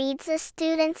 Parker reads the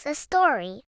students a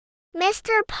story.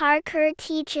 Mr. Parker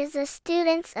teaches the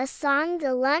students a song.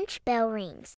 The lunch bell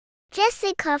rings.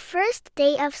 Jessica, first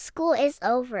day of school is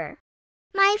over.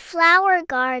 My flower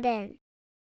garden.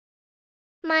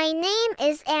 My name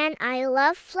is Anne. I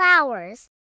love flowers.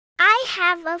 I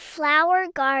have a flower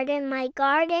garden. My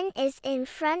garden is in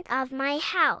front of my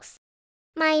house.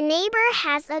 My neighbor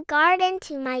has a garden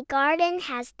too. My garden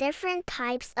has different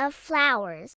types of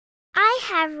flowers. I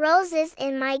have roses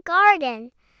in my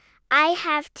garden. I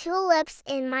have tulips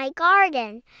in my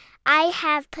garden. I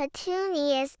have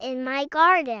petunias in my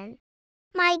garden.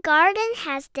 My garden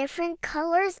has different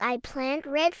colors. I plant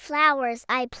red flowers.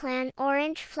 I plant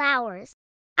orange flowers.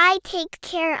 I take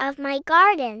care of my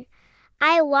garden.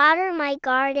 I water my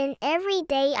garden every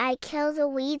day. I kill the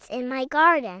weeds in my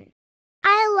garden.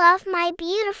 I love my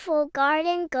beautiful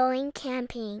garden. Going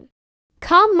camping.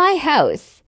 Come my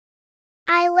house.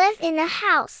 I live in a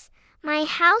house. My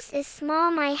house is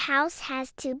small. My house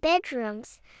has 2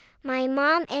 bedrooms. My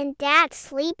mom and dad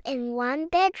sleep in 1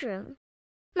 bedroom.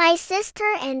 My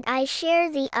sister and I share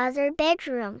the other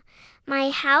bedroom.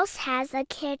 My house has a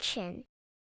kitchen.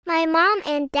 My mom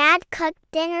and dad cook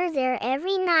dinner there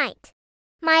every night.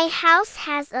 My house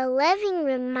has a living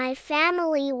room. My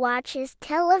family watches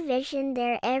television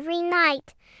there every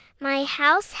night. My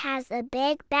house has a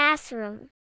big bathroom.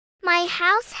 My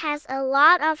house has a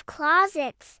lot of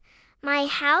closets. My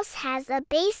house has a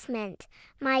basement.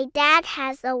 My dad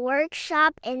has a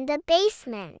workshop in the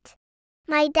basement.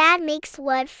 My dad makes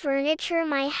wood furniture.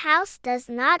 My house does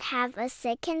not have a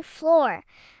second floor.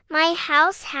 My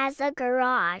house has a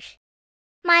garage.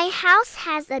 My house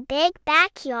has a big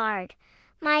backyard.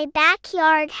 My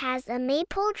backyard has a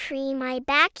maple tree. My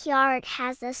backyard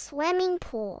has a swimming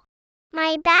pool.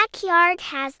 My backyard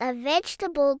has a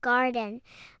vegetable garden.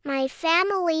 My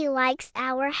family likes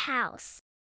our house.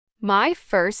 My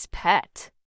first pet.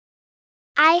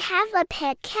 I have a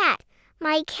pet cat.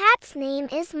 My cat's name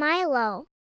is Milo.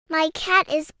 My cat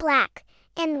is black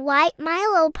and white.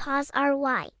 Milo paws are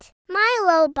white.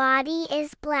 Milo body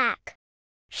is black.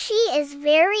 She is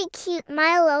very cute.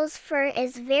 Milo's fur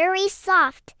is very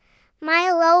soft.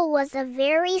 Milo was a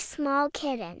very small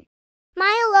kitten.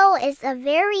 Milo is a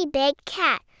very big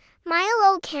cat.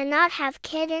 Milo cannot have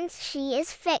kittens. She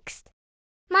is fixed.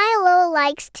 Milo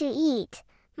likes to eat.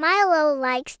 Milo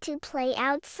likes to play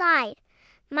outside.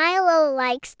 Milo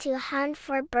likes to hunt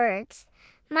for birds.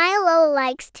 Milo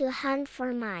likes to hunt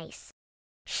for mice.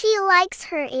 She likes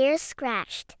her ears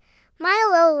scratched.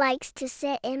 Milo likes to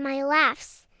sit in my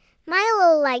laps.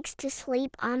 Milo likes to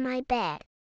sleep on my bed.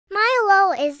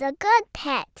 Milo is a good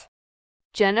pet.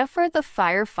 Jennifer the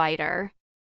firefighter.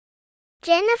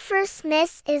 Jennifer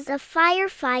Smith is a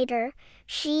firefighter.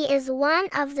 She is one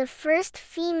of the first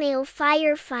female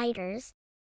firefighters.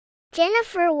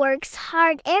 Jennifer works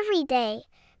hard every day.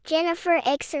 Jennifer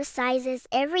exercises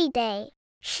every day.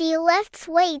 She lifts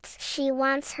weights. She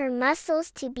wants her muscles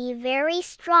to be very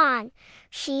strong.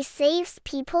 She saves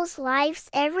people's lives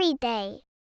every day.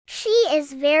 She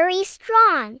is very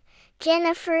strong.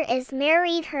 Jennifer is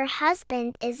married. Her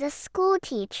husband is a school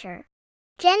teacher.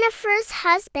 Jennifer's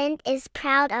husband is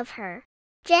proud of her.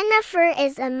 Jennifer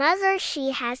is a mother.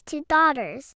 She has 2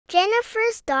 daughters.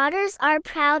 Jennifer's daughters are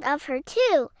proud of her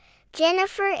too.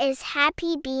 Jennifer is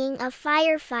happy being a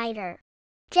firefighter.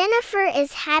 Jennifer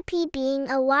is happy being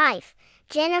a wife.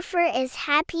 Jennifer is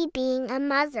happy being a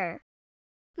mother.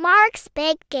 Mark's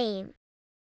big game.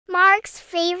 Mark's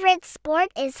favorite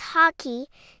sport is hockey.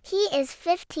 He is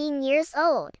 15 years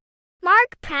old.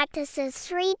 Mark practices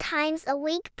 3 times a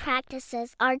week.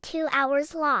 Practices are 2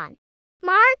 hours long.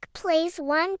 Mark plays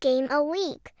 1 game a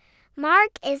week.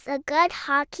 Mark is a good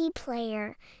hockey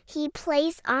player. He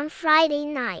plays on Friday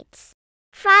nights.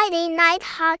 Friday night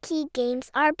hockey games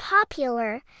are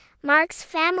popular. Mark's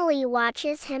family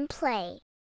watches him play.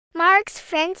 Mark's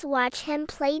friends watch him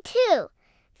play too.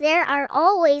 There are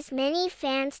always many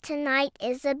fans. Tonight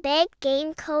is a big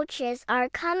game. Coaches are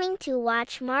coming to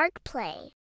watch Mark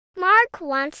play. Mark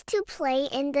wants to play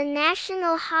in the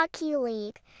National Hockey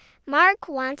League. Mark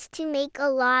wants to make a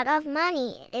lot of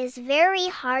money. It is very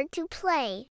hard to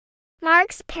play.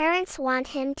 Mark's parents want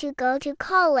him to go to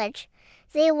college.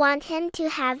 They want him to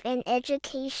have an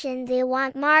education. They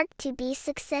want Mark to be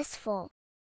successful.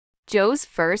 Joe's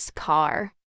first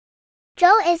car.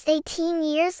 Joe is 18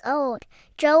 years old.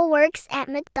 Joe works at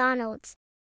McDonald's.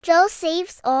 Joe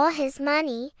saves all his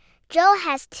money. Joe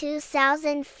has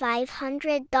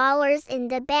 $2,500 in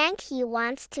the bank. He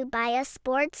wants to buy a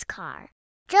sports car.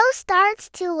 Joe starts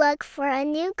to look for a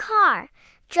new car.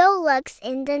 Joe looks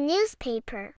in the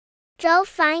newspaper. Joe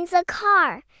finds a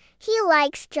car. He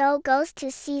likes. Joe goes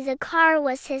to see the car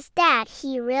with his dad.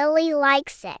 He really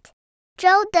likes it.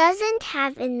 Joe doesn't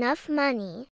have enough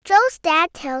money. Joe's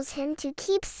dad tells him to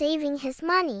keep saving his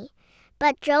money,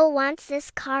 but Joe wants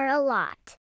this car a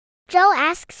lot. Joe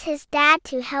asks his dad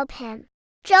to help him.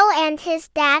 Joe and his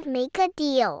dad make a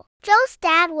deal. Joe's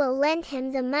dad will lend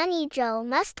him the money. Joe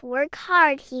must work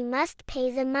hard. He must pay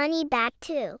the money back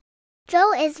too.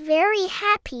 Joe is very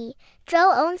happy.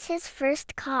 Joe owns his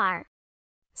first car.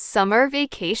 Summer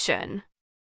vacation.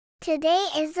 Today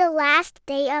is the last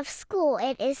day of school.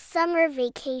 It is summer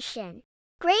vacation.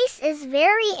 Grace is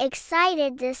very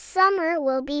excited. This summer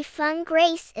will be fun.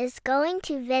 Grace is going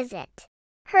to visit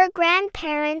her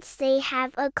grandparents. They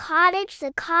have a cottage.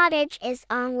 The cottage is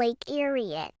on Lake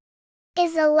Erie. It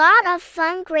is a lot of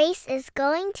fun. Grace is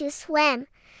going to swim.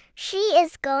 She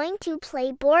is going to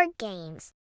play board games.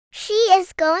 She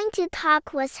is going to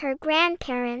talk with her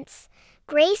grandparents.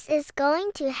 Grace is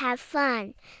going to have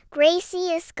fun.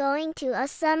 Gracie is going to a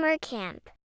summer camp.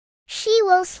 She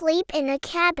will sleep in a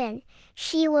cabin.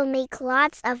 She will make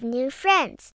lots of new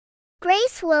friends.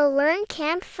 Grace will learn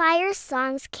campfire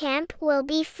songs. Camp will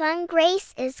be fun.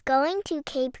 Grace is going to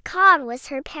Cape Cod with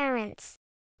her parents.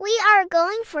 We are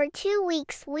going for 2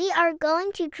 weeks. We are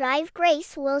going to drive.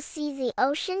 Grace will see the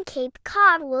ocean. Cape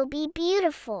Cod will be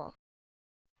beautiful.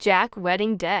 Jack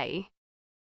wedding day.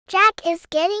 Jack is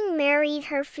getting married.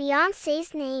 Her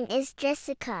fiancé's name is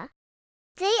Jessica.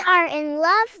 They are in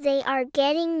love. They are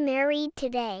getting married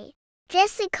today.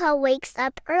 Jessica wakes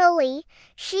up early.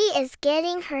 She is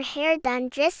getting her hair done.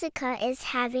 Jessica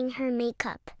is having her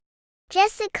makeup.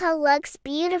 Jessica looks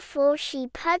beautiful. She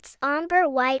puts on her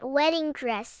white wedding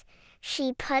dress.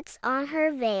 She puts on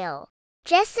her veil.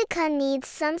 Jessica needs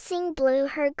something blue.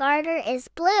 Her garter is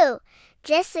blue.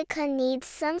 Jessica needs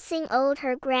something old.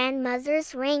 Her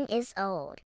grandmother's ring is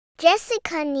old.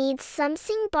 Jessica needs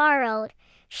something borrowed.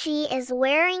 She is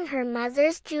wearing her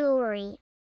mother's jewelry.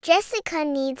 Jessica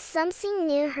needs something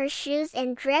new. Her shoes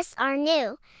and dress are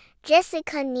new.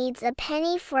 Jessica needs a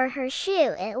penny for her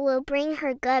shoe. It will bring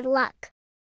her good luck.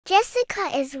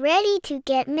 Jessica is ready to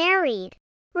get married.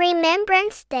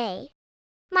 Remembrance Day.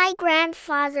 My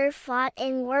grandfather fought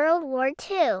in World War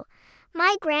II.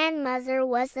 My grandmother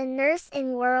was a nurse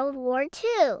in World War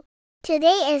II.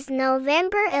 Today is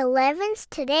November 11th.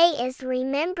 Today is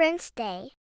Remembrance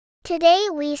Day. Today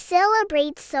we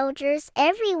celebrate soldiers.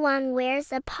 Everyone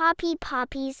wears a poppy.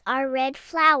 Poppies are red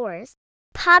flowers.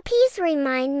 Poppies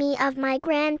remind me of my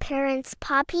grandparents.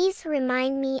 Poppies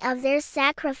remind me of their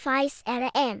sacrifice at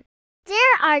a end.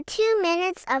 There are 2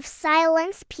 minutes of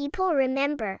silence. People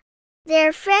remember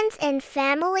their friends and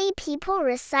family. People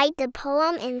recite the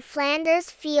poem in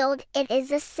Flanders Field. It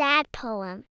is a sad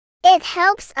poem. It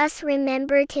helps us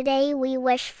remember. Today we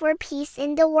wish for peace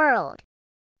in the world.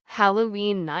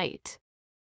 Halloween night.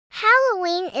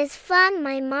 Halloween is fun.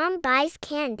 My mom buys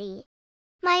candy.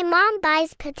 My mom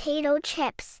buys potato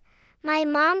chips. My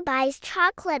mom buys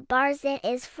chocolate bars. It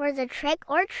is for the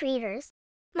trick-or-treaters.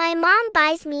 My mom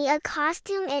buys me a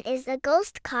costume. It is a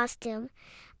ghost costume.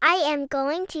 I am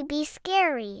going to be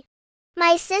scary.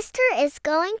 My sister is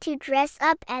going to dress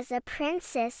up as a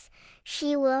princess.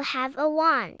 She will have a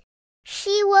wand.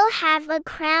 She will have a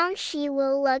crown. She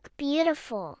will look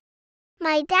beautiful.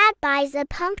 My dad buys a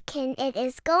pumpkin. It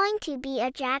is going to be a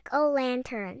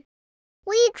jack-o'-lantern.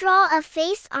 We draw a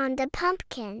face on the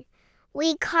pumpkin.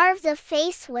 We carve the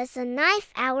face with a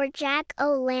knife. Our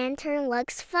jack-o'-lantern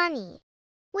looks funny.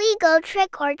 We go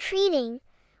trick-or-treating.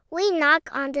 We knock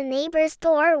on the neighbor's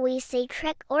door. We say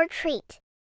trick or treat.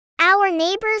 Our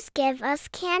neighbors give us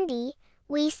candy.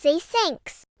 We say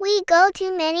thanks. We go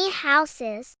to many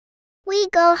houses. We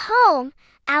go home.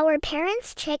 Our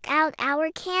parents check out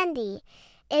our candy.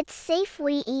 It's safe.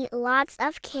 We eat lots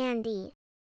of candy.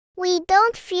 We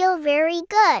don't feel very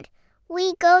good.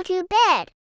 We go to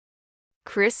bed.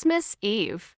 Christmas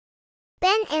Eve.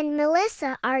 Ben and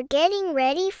Melissa are getting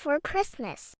ready for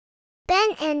Christmas.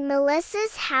 Ben and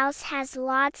Melissa's house has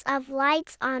lots of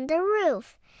lights on the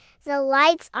roof. The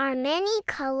lights are many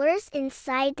colors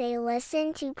inside. They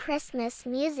listen to Christmas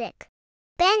music.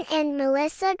 Ben and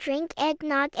Melissa drink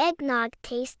eggnog. Eggnog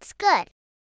tastes good.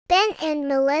 Ben and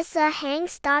Melissa hang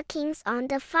stockings on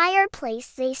the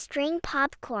fireplace. They string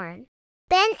popcorn.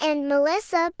 Ben and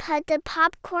Melissa put the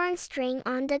popcorn string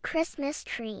on the Christmas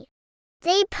tree.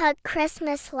 They put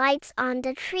Christmas lights on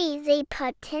the tree. They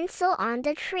put tinsel on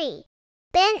the tree.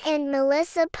 Ben and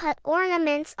Melissa put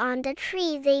ornaments on the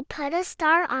tree. They put a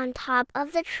star on top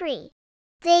of the tree.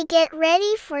 They get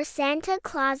ready for Santa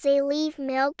Claus. They leave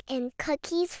milk and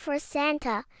cookies for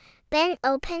Santa. Ben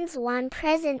opens one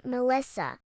present.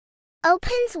 Melissa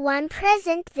opens one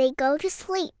present. They go to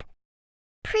sleep.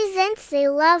 Presents. They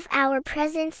love our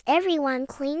presents. Everyone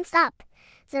cleans up.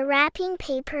 the wrapping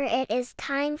paper. It is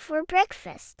time for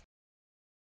breakfast.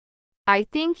 I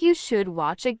think you should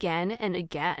watch again and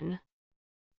again.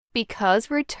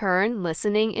 Because return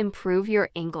listening improve your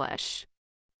English.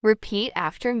 Repeat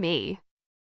after me.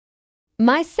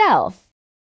 Myself.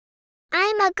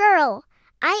 I'm a girl.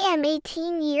 I am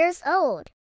 18 years old.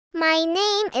 My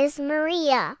name is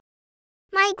Maria.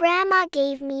 My grandma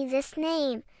gave me this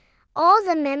name. All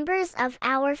the members of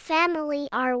our family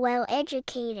are well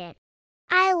educated.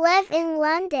 I live in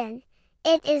London.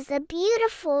 It is a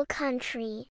beautiful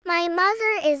country. My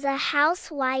mother is a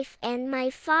housewife and my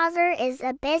father is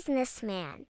a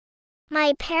businessman.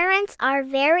 My parents are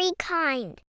very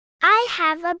kind. I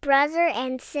have a brother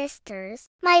and sisters.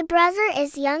 My brother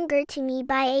is younger to me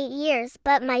by 8 years,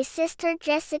 but my sister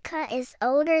Jessica is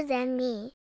older than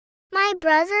me. My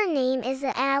brother's name is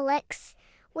Alex.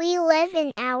 We live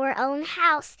in our own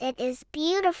house. It is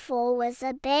beautiful with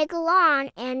a big lawn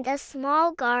and a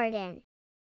small garden.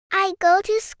 I go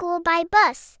to school by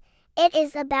bus. It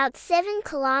is about 7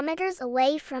 kilometers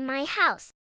away from my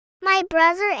house. My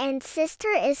brother and sister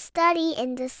is study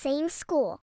in the same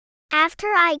school. After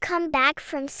I come back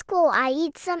from school, I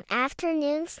eat some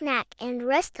afternoon snack and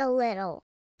rest a little.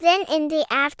 Then in the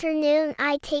afternoon,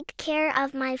 I take care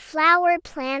of my flower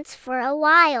plants for a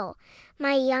while.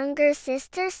 My younger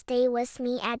sister stays with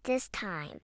me at this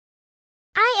time.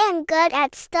 I am good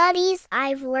at studies.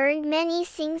 I've learned many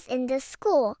things in the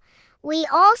school. We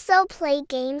also play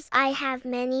games. I have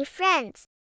many friends.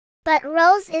 But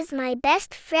Rose is my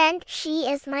best friend. She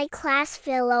is my class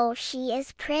fellow. She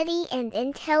is pretty and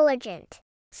intelligent.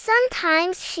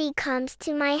 Sometimes she comes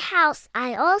to my house.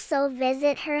 I also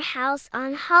visit her house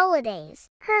on holidays.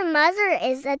 Her mother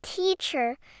is a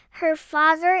teacher. Her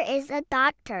father is a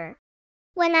doctor.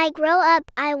 When I grow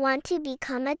up, I want to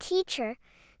become a teacher.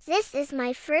 This is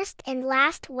my first and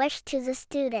last wish to the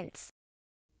students.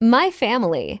 My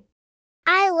family.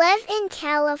 I live in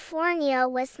California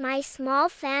with my small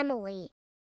family.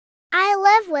 I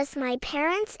live with my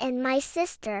parents and my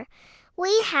sister.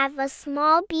 We have a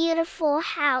small, beautiful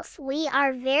house. We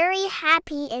are very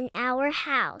happy in our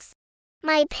house.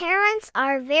 My parents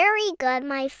are very good.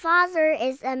 My father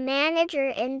is a manager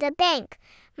in the bank.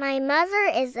 My mother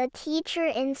is a teacher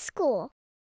in school.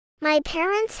 My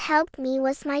parents help me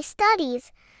with my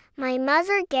studies. My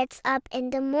mother gets up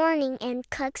in the morning and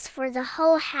cooks for the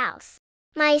whole house.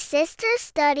 My sister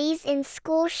studies in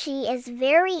school. She is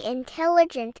very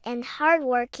intelligent and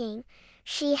hardworking.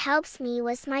 She helps me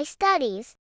with my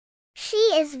studies. She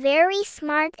is very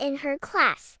smart in her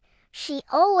class. She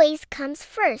always comes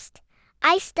first.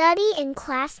 I study in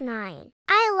class 9.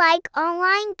 I like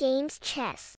online games,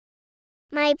 chess.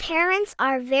 My parents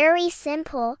are very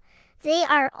simple. They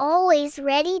are always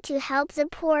ready to help the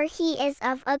poor. He is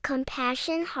of a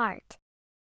compassion heart.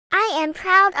 I am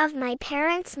proud of my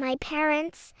parents. My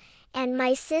parents and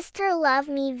my sister love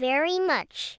me very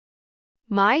much.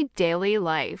 My daily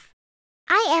life.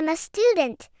 I am a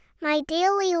student. My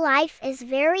daily life is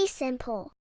very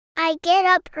simple. I get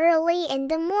up early in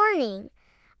the morning.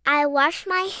 I wash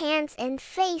my hands and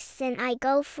face and I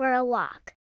go for a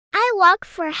walk. I walk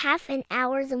for half an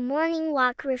hour. The morning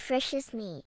walk refreshes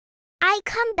me. I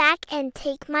come back and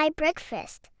take my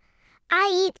breakfast. I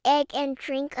eat egg and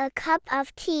drink a cup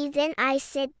of tea. Then I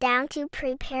sit down to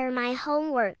prepare my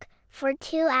homework for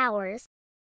 2 hours.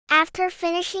 After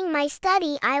finishing my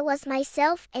study, I was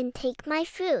myself and take my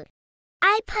food.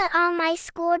 I put on my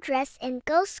school dress and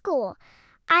go school.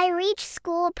 I reach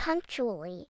school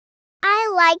punctually.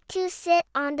 I like to sit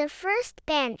on the first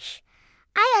bench.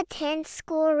 I attend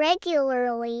school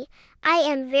regularly. I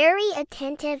am very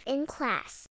attentive in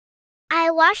class.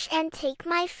 I wash and take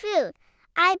my food.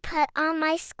 I put on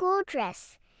my school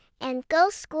dress and go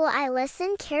school. I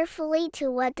listen carefully to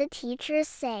what the teachers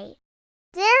say.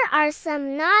 There are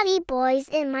some naughty boys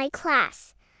in my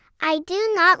class. I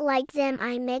do not like them.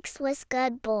 I mix with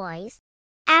good boys.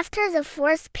 After the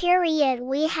 4th period,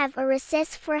 we have a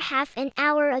recess for half an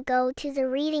hour. I go to the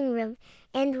reading room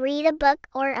and read a book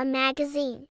or a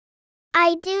magazine.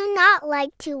 I do not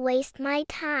like to waste my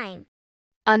time.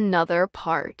 Another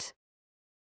part.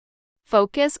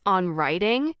 Focus on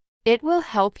writing. It will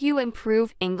help you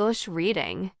improve English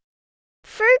reading.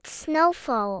 First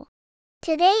snowfall.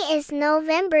 Today is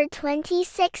November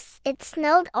 26th. It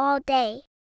snowed all day.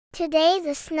 Today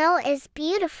the snow is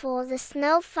beautiful. The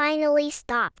snow finally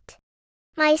stopped.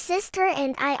 My sister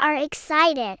and I are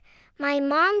excited. My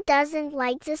mom doesn't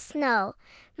like the snow.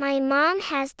 My mom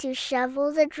has to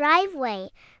shovel the driveway.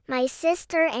 My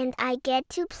sister and I get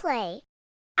to play.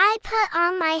 I put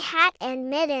on my hat and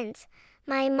mittens.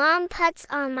 My mom puts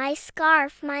on my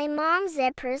scarf. My mom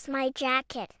zippers my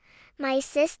jacket. My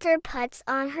sister puts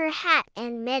on her hat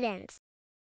and mittens.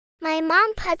 My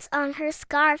mom puts on her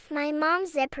scarf. My mom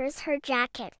zippers her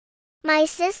jacket. My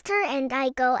sister and I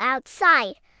go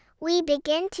outside. We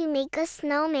begin to make a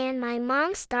snowman. My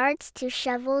mom starts to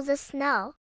shovel the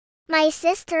snow. My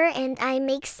sister and I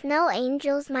make snow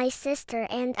angels. My sister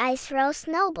and I throw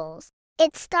snowballs.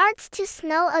 It starts to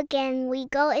snow again. We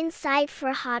go inside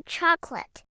for hot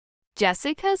chocolate.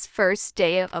 Jessica's first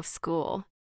day of school.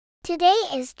 Today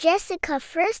is Jessica's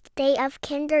first day of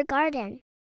kindergarten.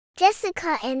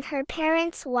 Jessica and her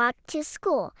parents walk to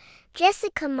school.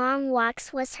 Jessica's mom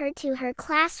walks with her to her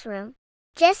classroom.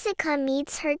 Jessica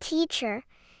meets her teacher.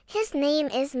 His name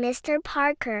is Mr.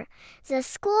 Parker. The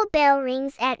school bell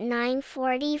rings at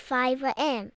 9:45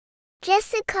 a.m.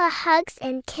 Jessica hugs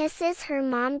and kisses her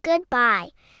mom goodbye.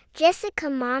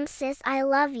 Jessica's mom says, "I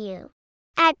love you."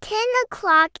 At 10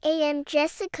 o'clock a.m.,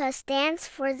 Jessica stands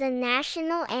for the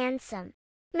national anthem.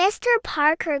 Mr.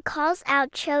 Parker calls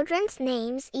out children's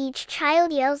names. Each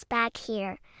child yells back,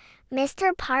 "Here."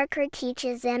 Mr. Parker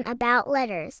teaches them about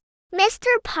letters.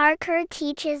 Mr. Parker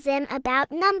teaches them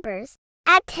about numbers.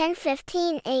 At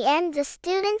 10:15 a.m., the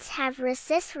students have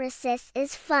recess. Recess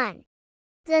is fun.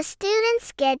 The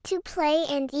students get to play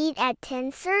and eat at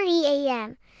 10:30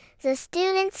 a.m. The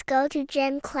students go to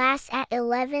gym class at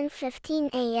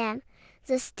 11:15 a.m.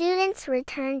 The students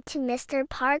return to Mr.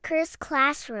 Parker's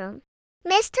classroom.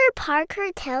 Mr.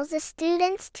 Parker tells the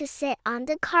students to sit on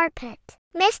the carpet.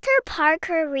 Mr.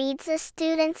 Parker reads the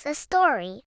students a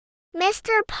story.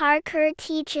 Mr. Parker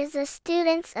teaches the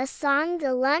students a song.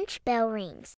 The lunch bell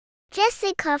rings.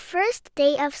 Jessica's first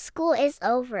day of school is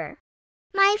over.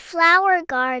 My flower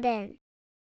garden.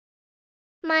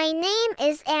 My name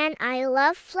is Anne. I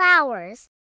love flowers.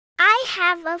 I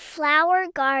have a flower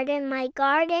garden. My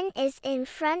garden is in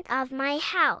front of my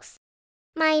house.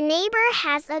 My neighbor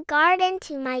has a garden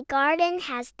too. My garden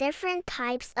has different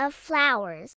types of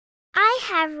flowers. I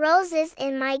have roses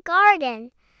in my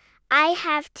garden. I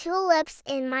have tulips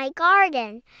in my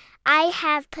garden. I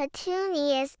have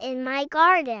petunias in my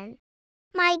garden.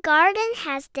 My garden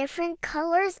has different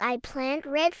colors. I plant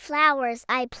red flowers.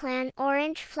 I plant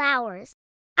orange flowers.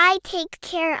 I take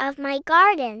care of my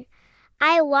garden.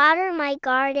 I water my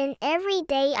garden every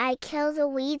day. I kill the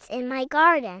weeds in my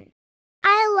garden.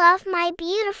 I love my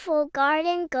beautiful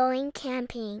garden. Going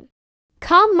camping.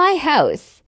 Come my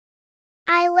house.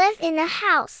 I live in a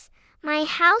house. My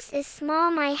house is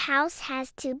small. My house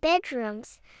has 2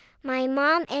 bedrooms. My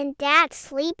mom and dad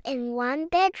sleep in 1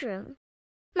 bedroom.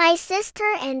 My sister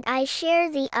and I share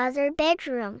the other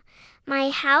bedroom. My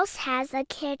house has a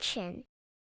kitchen.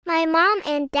 My mom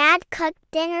and dad cook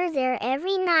dinner there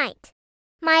every night.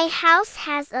 My house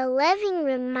has a living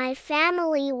room. My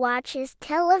family watches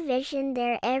television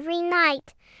there every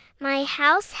night. My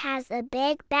house has a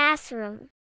big bathroom.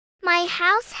 My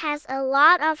house has a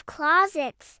lot of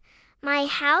closets. My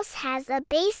house has a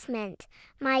basement.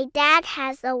 My dad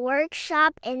has a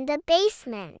workshop in the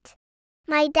basement.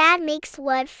 My dad makes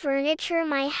wood furniture.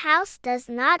 My house does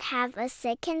not have a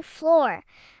second floor.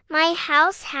 My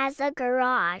house has a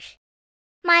garage.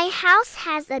 My house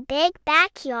has a big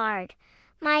backyard.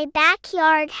 My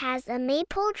backyard has a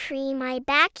maple tree. My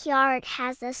backyard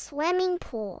has a swimming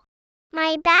pool.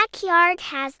 My backyard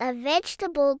has a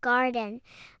vegetable garden.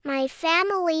 My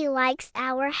family likes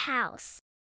our house.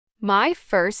 My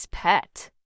first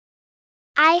pet.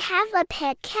 I have a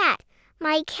pet cat.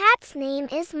 My cat's name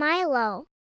is Milo.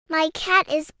 My cat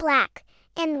is black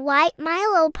and white.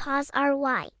 Milo paws are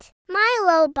white.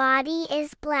 Milo body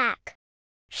is black.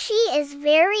 She is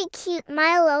very cute.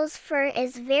 Milo's fur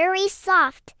is very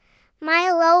soft.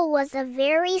 Milo was a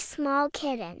very small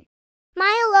kitten.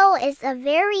 Milo is a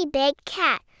very big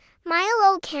cat.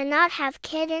 Milo cannot have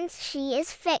kittens. She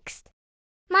is fixed.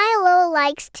 Milo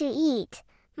likes to eat.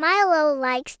 Milo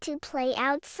likes to play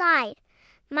outside.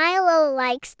 Milo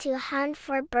likes to hunt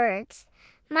for birds.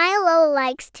 Milo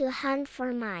likes to hunt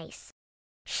for mice.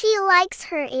 She likes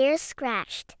her ears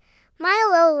scratched.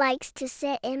 Milo likes to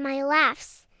sit in my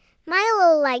laps.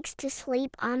 Milo likes to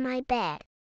sleep on my bed.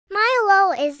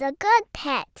 Milo is a good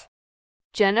pet.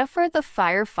 Jennifer the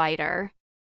firefighter.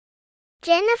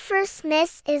 Jennifer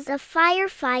Smith is a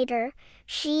firefighter.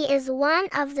 She is one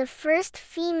of the first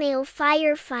female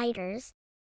firefighters.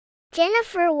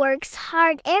 Jennifer works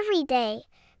hard every day.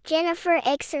 Jennifer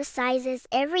exercises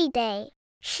every day.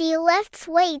 She lifts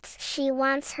weights. She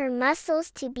wants her muscles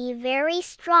to be very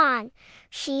strong.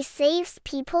 She saves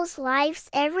people's lives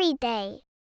every day.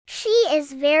 She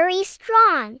is very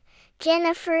strong.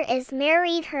 Jennifer is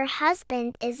married. Her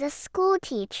husband is a school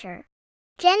teacher.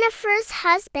 Jennifer's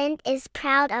husband is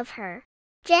proud of her.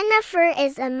 Jennifer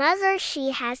is a mother.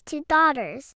 She has 2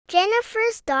 daughters.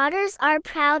 Jennifer's daughters are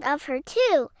proud of her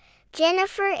too.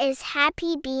 Jennifer is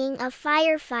happy being a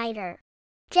firefighter.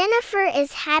 Jennifer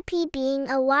is happy being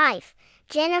a wife.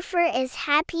 Jennifer is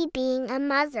happy being a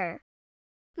mother.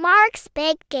 Mark's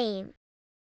big game.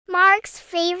 Mark's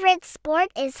favorite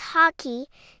sport is hockey.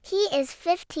 He is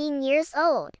 15 years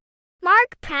old.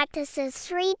 Mark practices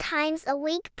 3 times a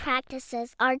week.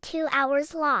 Practices are 2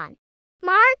 hours long.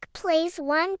 Mark plays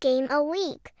 1 game a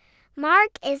week.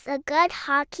 Mark is a good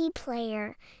hockey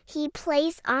player. He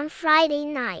plays on Friday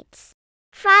nights.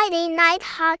 Friday night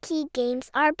hockey games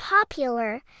are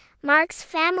popular. Mark's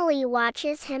family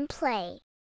watches him play.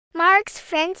 Mark's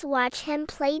friends watch him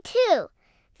play too.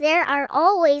 There are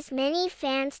always many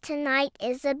fans. Tonight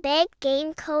is a big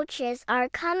game. Coaches are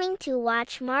coming to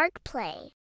watch Mark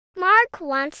play. Mark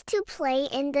wants to play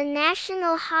in the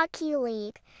National Hockey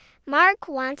League. Mark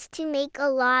wants to make a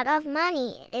lot of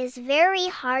money. It is very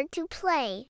hard to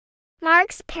play.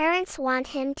 Mark's parents want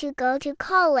him to go to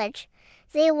college.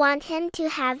 They want him to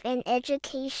have an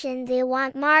education. They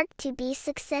want Mark to be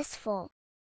successful.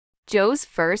 Joe's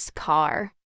first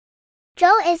car.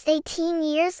 Joe is 18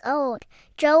 years old.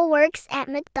 Joe works at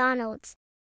McDonald's.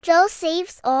 Joe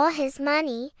saves all his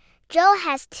money. Joe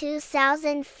has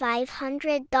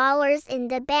 $2,500 in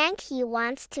the bank. He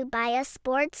wants to buy a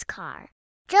sports car.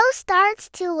 Joe starts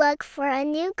to look for a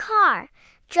new car.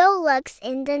 Joe looks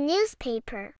in the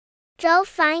newspaper. Joe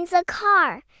finds a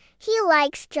car. He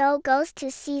likes. Joe goes to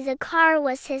see the car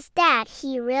with his dad.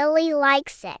 He really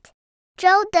likes it.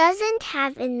 Joe doesn't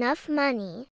have enough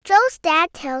money. Joe's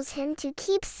dad tells him to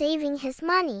keep saving his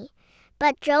money,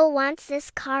 but Joe wants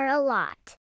this car a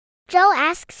lot. Joe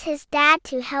asks his dad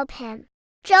to help him.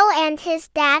 Joe and his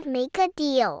dad make a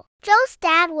deal. Joe's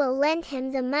dad will lend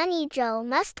him the money. Joe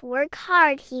must work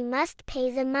hard. He must pay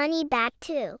the money back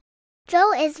too.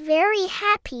 Joe is very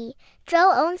happy.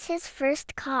 Joe owns his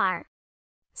first car.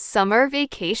 Summer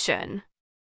vacation.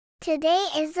 Today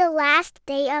is the last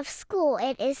day of school.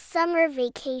 It is summer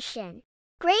vacation.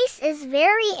 Grace is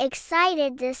very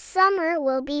excited. This summer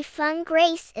will be fun.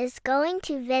 Grace is going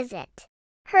to visit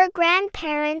her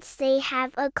grandparents. They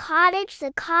have a cottage.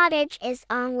 The cottage is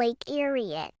on Lake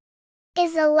Erie. It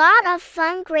is a lot of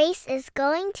fun. Grace is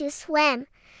going to swim.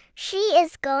 She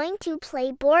is going to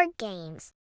play board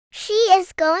games. She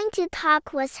is going to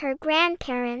talk with her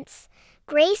grandparents.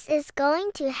 Grace is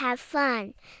going to have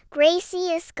fun.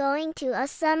 Gracie is going to a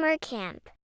summer camp.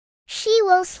 She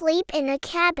will sleep in a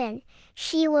cabin.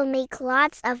 She will make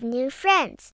lots of new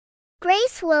friends.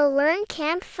 Grace will learn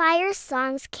campfire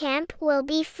songs. Camp will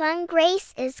be fun.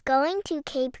 Grace is going to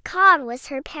Cape Cod with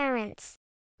her parents.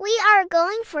 We are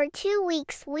going for 2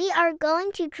 weeks. We are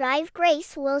going to drive.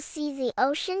 Grace will see the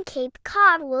ocean. Cape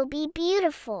Cod will be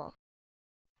beautiful.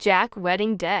 Jack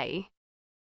wedding day.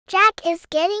 Jack is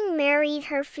getting married.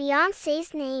 Her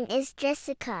fiancé's name is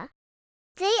Jessica.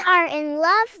 They are in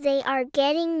love. They are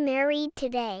getting married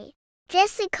today.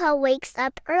 Jessica wakes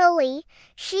up early.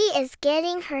 She is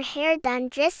getting her hair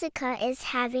done. Jessica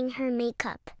is having her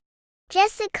makeup.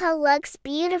 Jessica looks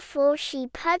beautiful. She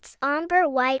puts on her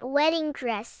white wedding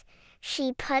dress.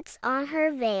 She puts on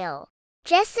her veil.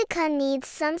 Jessica needs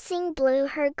something blue.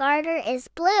 Her garter is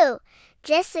blue.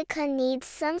 Jessica needs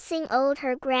something old.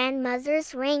 Her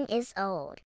grandmother's ring is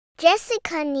old.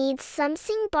 Jessica needs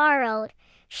something borrowed.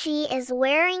 She is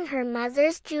wearing her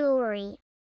mother's jewelry.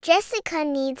 Jessica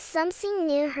needs something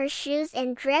new. Her shoes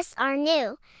and dress are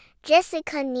new.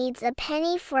 Jessica needs a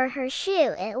penny for her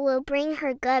shoe. It will bring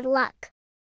her good luck.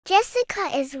 Jessica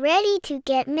is ready to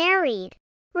get married.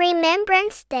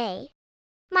 Remembrance Day.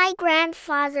 My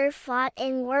grandfather fought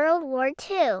in World War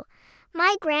II.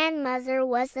 My grandmother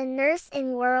was a nurse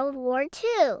in World War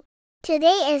II.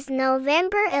 Today is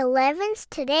November 11th.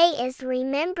 Today is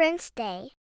Remembrance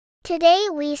Day. Today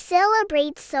we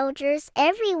celebrate soldiers.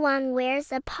 Everyone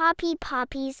wears a poppy.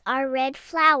 Poppies are red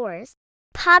flowers.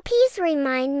 Poppies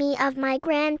remind me of my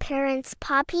grandparents.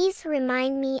 Poppies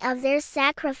remind me of their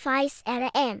sacrifice at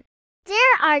a end.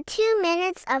 There are 2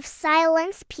 minutes of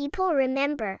silence. People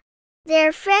remember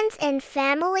their friends and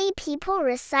family. People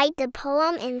recite the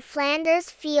poem in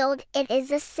Flanders Field. It is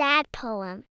a sad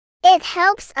poem. It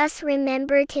helps us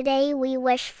remember. Today we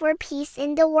wish for peace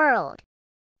in the world.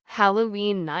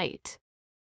 Halloween night.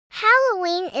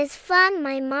 Halloween is fun.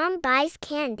 My mom buys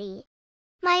candy.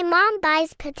 My mom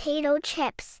buys potato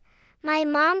chips. My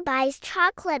mom buys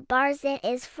chocolate bars. It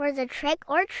is for the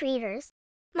trick-or-treaters.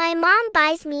 My mom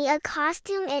buys me a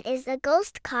costume. It is a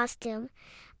ghost costume.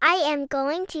 I am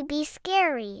going to be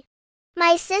scary.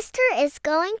 My sister is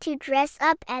going to dress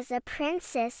up as a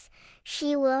princess.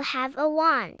 She will have a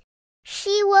wand.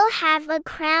 She will have a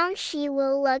crown, she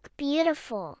will look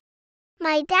beautiful.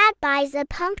 My dad buys a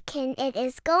pumpkin, it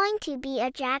is going to be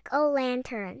a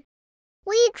jack-o'-lantern.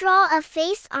 We draw a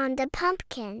face on the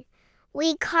pumpkin.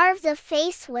 We carve the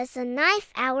face with a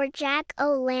knife, our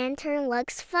jack-o'-lantern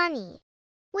looks funny.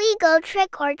 We go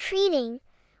trick-or-treating.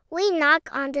 We knock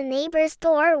on the neighbor's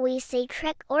door, we say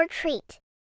trick or treat.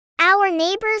 Our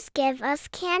neighbors give us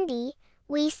candy,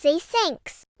 we say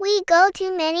thanks. We go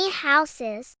to many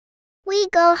houses. We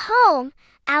go home,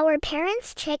 our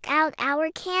parents check out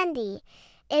our candy.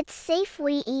 It's safe,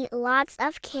 we eat lots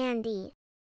of candy.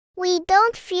 We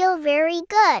don't feel very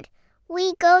good.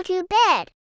 We go to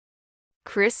bed.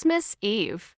 Christmas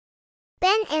Eve.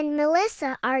 Ben and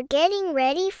Melissa are getting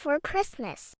ready for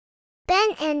Christmas.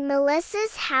 Ben and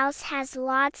Melissa's house has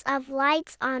lots of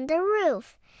lights on the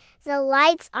roof. The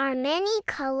lights are many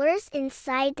colors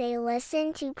inside. They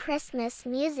listen to Christmas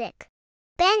music.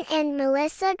 Ben and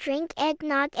Melissa drink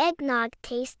eggnog. Eggnog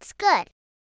tastes good.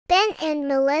 Ben and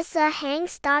Melissa hang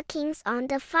stockings on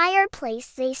the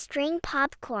fireplace. They string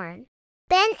popcorn.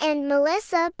 Ben and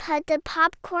Melissa put the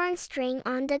popcorn string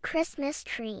on the Christmas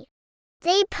tree.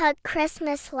 They put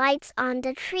Christmas lights on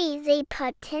the tree. They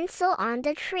put tinsel on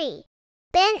the tree.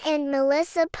 Ben and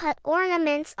Melissa put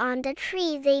ornaments on the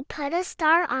tree. They put a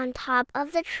star on top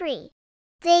of the tree.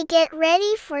 They get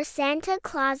ready for Santa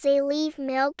Claus. They leave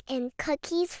milk and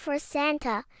cookies for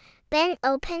Santa. Ben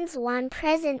opens one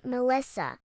present.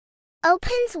 Melissa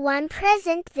opens one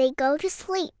present. They go to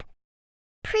sleep.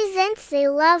 Presents, they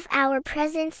love our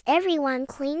presents. Everyone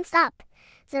cleans up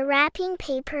the wrapping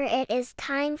paper. It is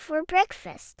time for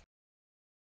breakfast.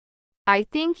 I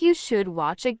think you should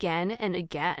watch again and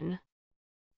again.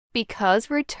 Because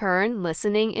return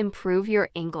listening improve your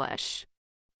English.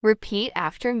 Repeat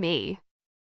after me.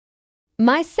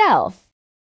 Myself.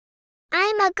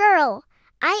 I'm a girl.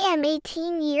 I am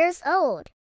 18 years old.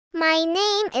 My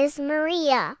name is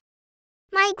Maria.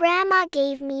 My grandma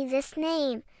gave me this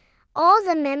name. All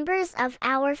the members of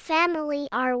our family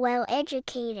are well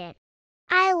educated.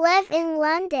 I live in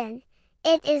London.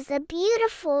 It is a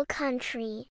beautiful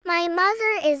country. My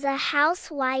mother is a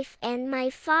housewife and my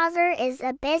father is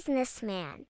a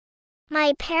businessman.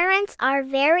 My parents are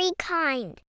very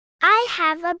kind. I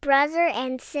have a brother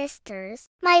and sisters.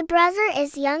 My brother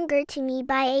is younger to me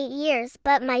by 8 years,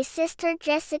 but my sister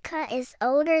Jessica is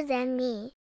older than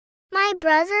me. My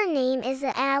brother's name is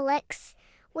Alex.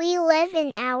 We live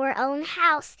in our own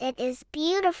house. It is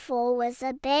beautiful with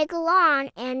a big lawn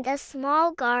and a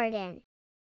small garden.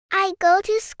 I go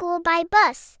to school by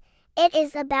bus. It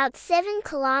is about 7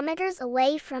 kilometers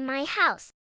away from my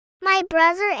house. My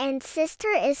brother and sister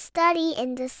is study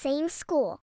in the same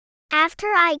school. After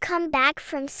I come back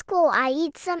from school, I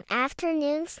eat some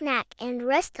afternoon snack and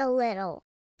rest a little.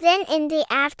 Then in the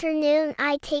afternoon,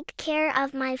 I take care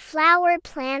of my flower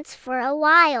plants for a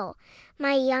while.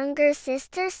 My younger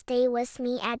sister stays with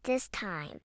me at this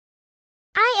time.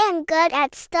 I am good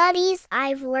at studies.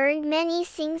 I've learned many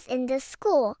things in the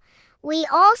school. We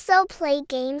also play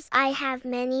games. I have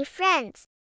many friends.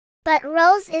 But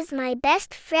Rose is my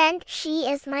best friend. She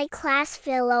is my class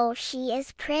fellow. She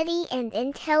is pretty and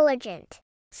intelligent.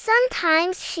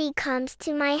 Sometimes she comes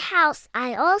to my house.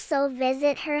 I also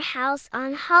visit her house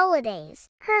on holidays.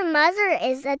 Her mother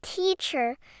is a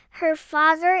teacher. Her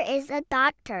father is a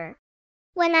doctor.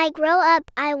 When I grow up,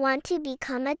 I want to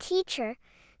become a teacher.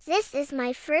 This is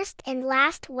my first and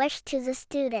last wish to the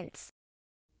students.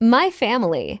 My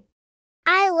family.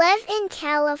 I live in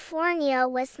California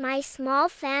with my small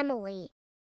family.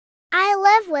 I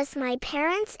live with my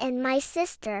parents and my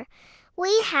sister.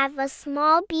 We have a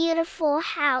small, beautiful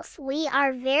house. We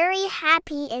are very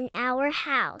happy in our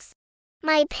house.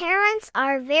 My parents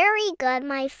are very good.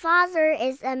 My father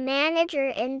is a manager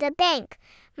in the bank.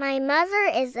 My mother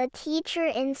is a teacher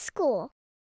in school.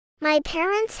 My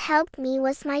parents help me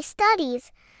with my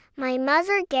studies. My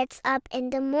mother gets up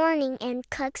in the morning and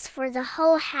cooks for the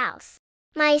whole house.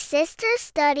 My sister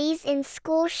studies in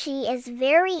school. She is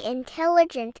very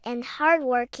intelligent and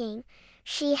hardworking.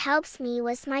 She helps me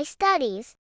with my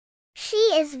studies. She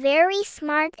is very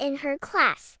smart in her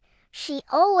class. She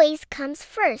always comes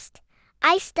first.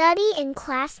 I study in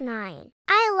class 9.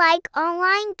 I like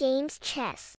online games,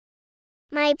 chess.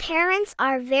 My parents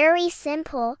are very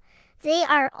simple. They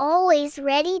are always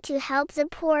ready to help the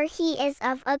poor. He is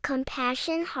of a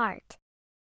compassion heart.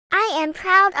 I am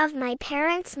proud of my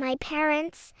parents. My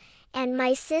parents and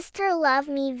my sister love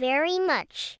me very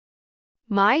much.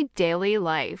 My daily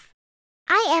life.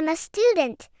 I am a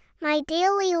student. My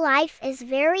daily life is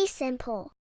very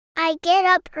simple. I get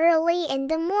up early in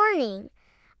the morning.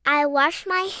 I wash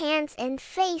my hands and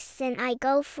face and I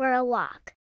go for a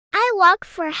walk. I walk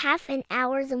for half an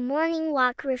hour. The morning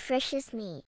walk refreshes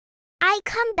me. I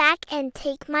come back and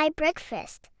take my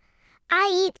breakfast. I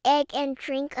eat egg and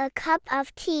drink a cup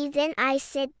of tea. Then I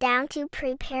sit down to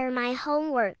prepare my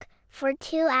homework for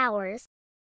 2 hours.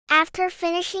 After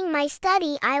finishing my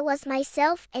study, I wash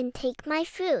myself and take my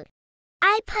food.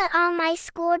 I put on my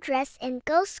school dress and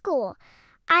go school.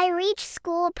 I reach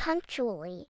school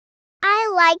punctually.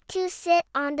 I like to sit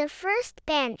on the first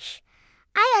bench.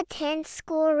 I attend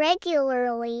school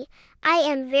regularly. I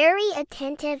am very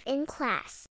attentive in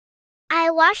class.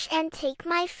 I wash and take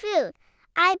my food.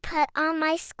 I put on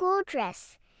my school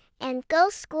dress and go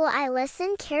school. I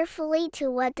listen carefully to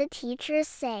what the teachers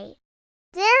say.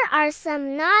 There are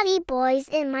some naughty boys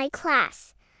in my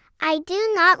class. I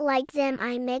do not like them.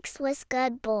 I mix with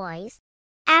good boys.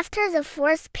 After the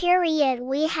fourth period,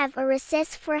 we have a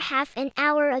recess for half an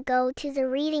hour. I go to the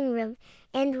reading room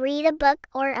and read a book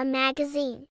or a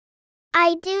magazine.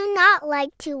 I do not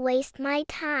like to waste my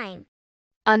time.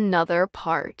 Another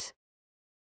part.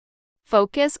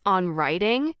 Focus on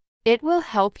writing. It will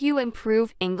help you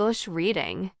improve English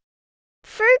reading.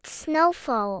 First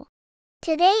snowfall.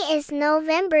 Today is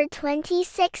November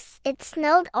 26th. It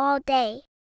snowed all day.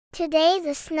 Today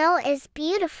the snow is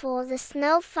beautiful. The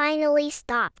snow finally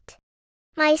stopped.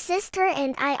 My sister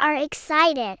and I are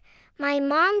excited. My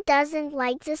mom doesn't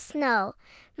like the snow.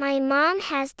 My mom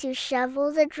has to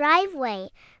shovel the driveway.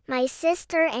 My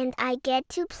sister and I get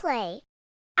to play.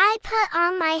 I put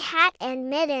on my hat and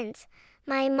mittens.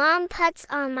 My mom puts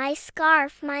on my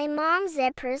scarf. My mom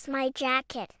zippers my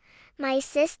jacket. My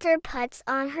sister puts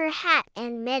on her hat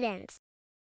and mittens.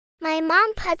 My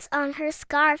mom puts on her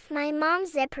scarf. My mom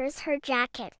zippers her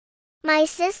jacket. My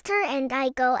sister and I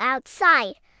go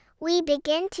outside. We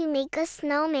begin to make a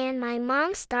snowman. My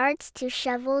mom starts to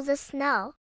shovel the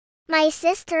snow. My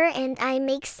sister and I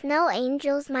make snow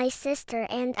angels. My sister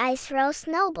and I throw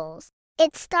snowballs.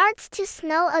 It starts to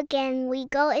snow again. We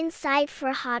go inside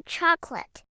for hot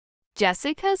chocolate.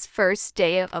 Jessica's first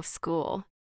day of school.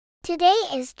 Today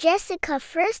is Jessica's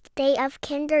first day of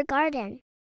kindergarten.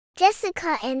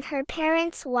 Jessica and her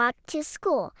parents walk to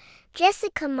school.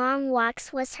 Jessica's mom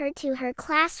walks with her to her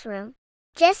classroom.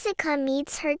 Jessica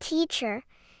meets her teacher.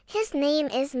 His name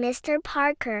is Mr.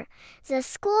 Parker. The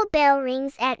school bell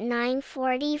rings at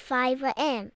 9:45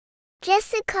 a.m.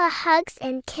 Jessica hugs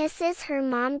and kisses her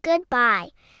mom goodbye.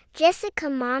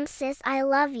 Jessica's mom says, "I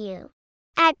love you."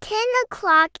 At 10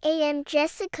 o'clock a.m.,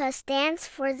 Jessica stands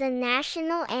for the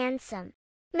national anthem.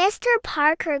 Mr.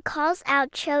 Parker calls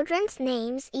out children's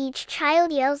names. Each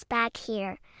child yells back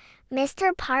here.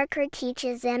 Mr. Parker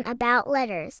teaches them about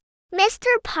letters.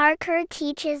 Mr. Parker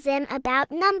teaches them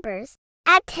about numbers.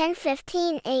 At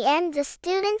 10:15 a.m., the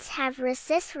students have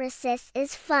recess. Recess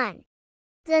is fun.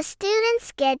 The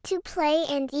students get to play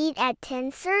and eat at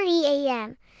 10:30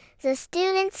 a.m. The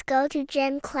students go to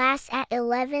gym class at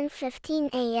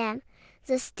 11:15 a.m.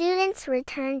 The students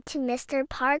return to Mr.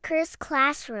 Parker's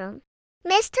classroom.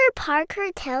 Mr.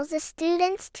 Parker tells the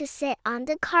students to sit on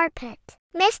the carpet.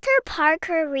 Mr.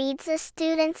 Parker reads the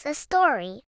students a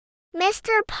story.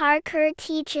 Mr. Parker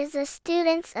teaches the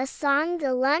students a song.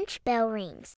 The lunch bell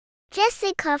rings.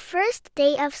 Jessica's first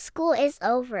day of school is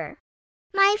over.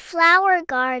 My flower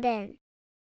garden.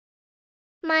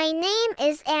 My name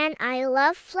is Anne. I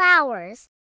love flowers.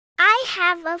 I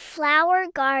have a flower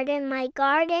garden. My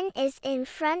garden is in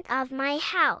front of my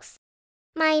house.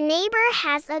 My neighbor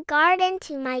has a garden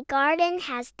too. My garden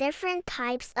has different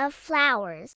types of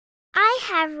flowers. I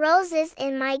have roses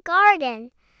in my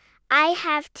garden. I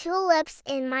have tulips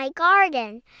in my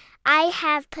garden. I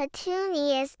have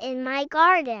petunias in my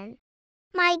garden.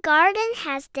 My garden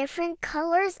has different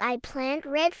colors. I plant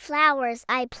red flowers.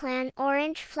 I plant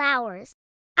orange flowers.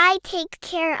 I take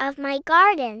care of my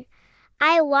garden.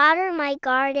 I water my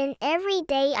garden every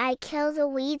day. I kill the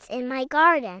weeds in my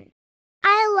garden.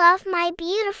 I love my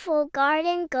beautiful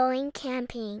garden. Going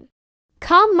camping.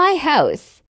 Come my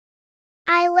house.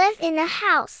 I live in a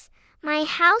house. My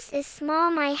house is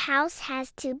small. My house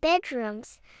has 2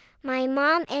 bedrooms. My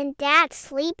mom and dad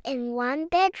sleep in 1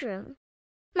 bedroom.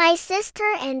 My sister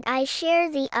and I share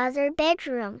the other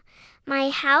bedroom. My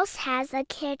house has a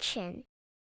kitchen.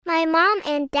 My mom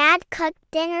and dad cook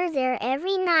dinner there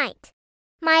every night.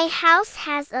 My house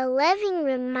has a living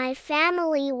room. My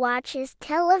family watches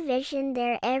television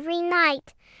there every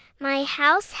night. My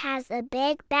house has a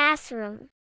big bathroom.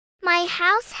 My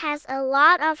house has a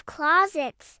lot of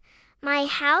closets. My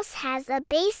house has a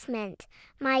basement.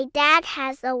 My dad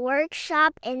has a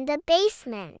workshop in the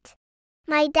basement.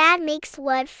 My dad makes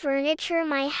wood furniture.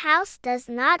 My house does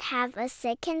not have a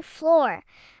second floor.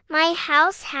 My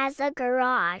house has a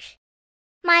garage.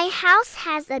 My house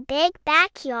has a big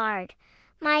backyard.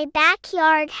 My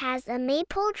backyard has a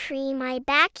maple tree. My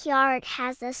backyard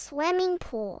has a swimming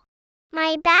pool.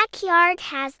 My backyard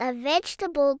has a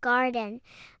vegetable garden.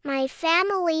 My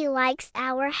family likes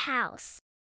our house.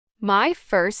 My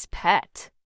first pet.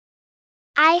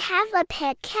 I have a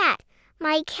pet cat.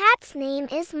 My cat's name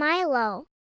is Milo.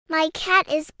 My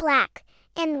cat is black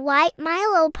and white.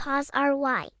 Milo paws are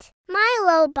white.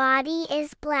 Milo body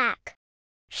is black.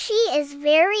 She is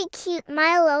very cute.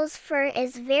 Milo's fur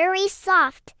is very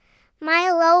soft.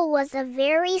 Milo was a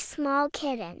very small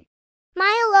kitten.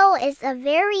 Milo is a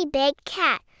very big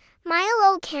cat.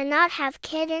 Milo cannot have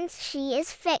kittens. She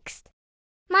is fixed.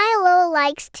 Milo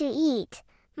likes to eat.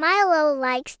 Milo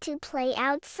likes to play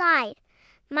outside.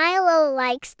 Milo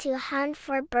likes to hunt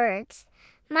for birds.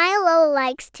 Milo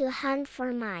likes to hunt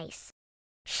for mice.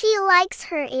 She likes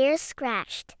her ears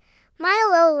scratched.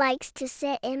 Milo likes to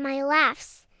sit in my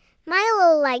laps.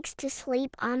 Milo likes to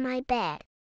sleep on my bed.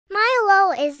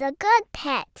 Milo is a good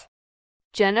pet.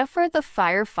 Jennifer the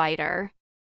firefighter.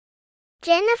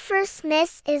 Jennifer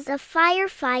Smith is a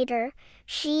firefighter.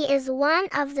 She is one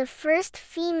of the first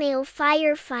female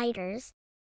firefighters.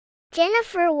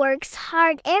 Jennifer works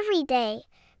hard every day.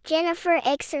 Jennifer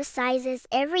exercises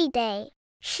every day.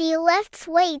 She lifts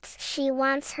weights. She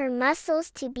wants her muscles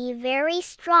to be very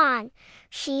strong.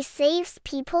 She saves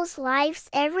people's lives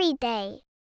every day.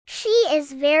 She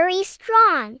is very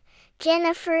strong.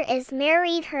 Jennifer is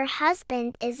married. Her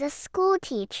husband is a school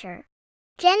teacher.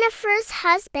 Jennifer's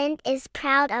husband is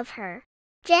proud of her.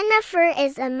 Jennifer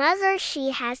is a mother.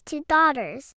 She has 2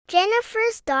 daughters.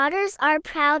 Jennifer's daughters are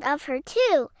proud of her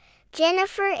too.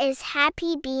 Jennifer is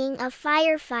happy being a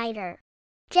firefighter.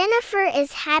 Jennifer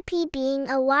is happy being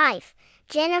a wife.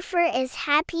 Jennifer is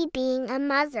happy being a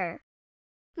mother.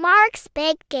 Mark's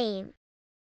big game.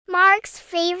 Mark's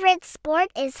favorite sport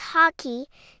is hockey.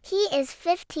 He is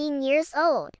 15 years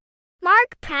old.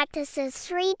 Mark practices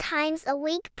 3 times a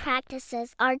week.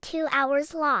 Practices are 2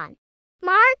 hours long.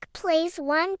 Mark plays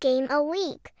 1 game a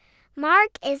week.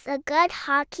 Mark is a good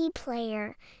hockey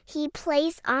player. He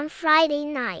plays on Friday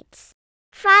nights.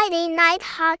 Friday night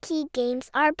hockey games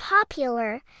are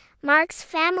popular. Mark's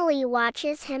family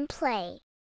watches him play.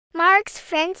 Mark's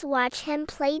friends watch him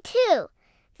play too.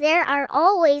 There are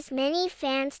always many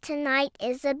fans. Tonight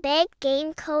is a big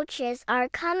game. Coaches are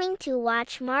coming to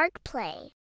watch Mark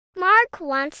play. Mark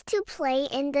wants to play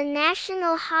in the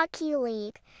National Hockey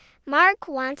League. Mark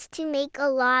wants to make a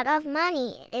lot of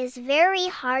money. It is very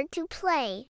hard to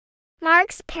play.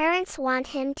 Mark's parents want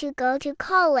him to go to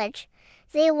college.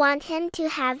 They want him to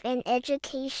have an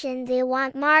education. They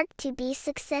want Mark to be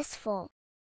successful.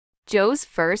 Joe's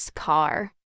first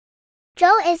car.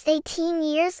 Joe is 18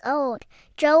 years old.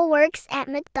 Joe works at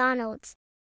McDonald's.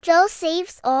 Joe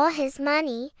saves all his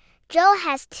money. Joe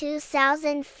has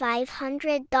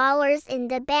 $2,500 in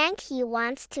the bank. He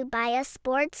wants to buy a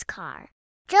sports car.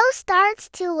 Joe starts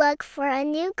to look for a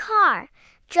new car.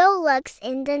 Joe looks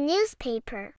in the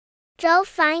newspaper. Joe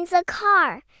finds a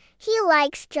car. He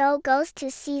likes. Joe goes to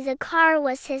see the car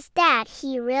with his dad.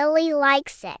 He really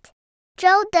likes it.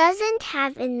 Joe doesn't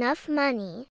have enough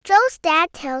money. Joe's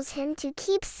dad tells him to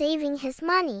keep saving his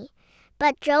money,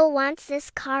 but Joe wants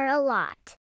this car a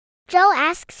lot. Joe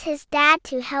asks his dad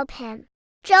to help him.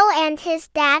 Joe and his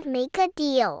dad make a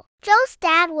deal. Joe's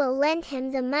dad will lend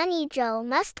him the money. Joe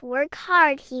must work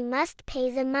hard. He must pay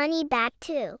the money back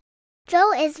too.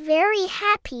 Joe is very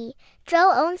happy.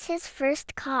 Joe owns his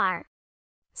first car.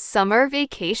 Summer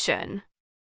vacation.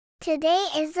 Today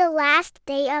is the last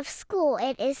day of school.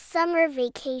 It is summer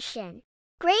vacation.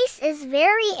 Grace is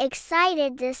very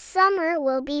excited. This summer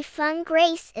will be fun.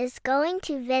 Grace is going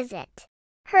to visit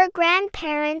her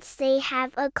grandparents. They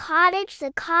have a cottage.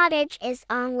 The cottage is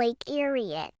on Lake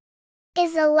Erie. It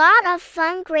is a lot of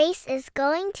fun. Grace is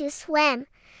going to swim.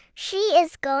 She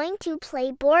is going to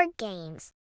play board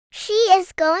games. She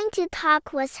is going to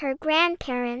talk with her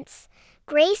grandparents.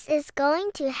 Grace is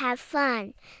going to have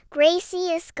fun.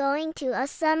 Gracie is going to a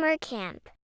summer camp.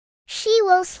 She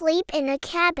will sleep in a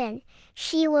cabin.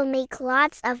 She will make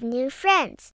lots of new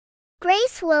friends.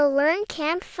 Grace will learn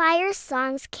campfire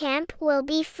songs. Camp will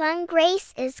be fun.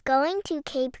 Grace is going to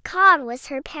Cape Cod with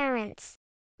her parents.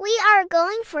 We are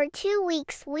going for 2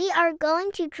 weeks. We are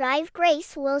going to drive.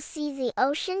 Grace will see the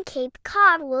ocean. Cape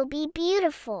Cod will be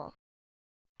beautiful.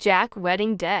 Jack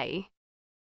wedding day.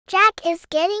 Jack is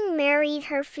getting married.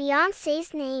 Her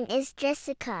fiancé's name is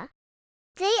Jessica.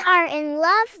 They are in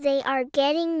love. They are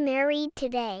getting married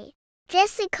today.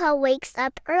 Jessica wakes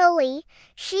up early.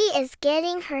 She is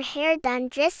getting her hair done.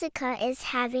 Jessica is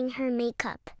having her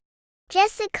makeup.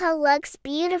 Jessica looks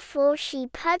beautiful. She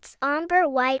puts on her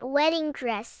white wedding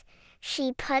dress.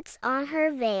 She puts on her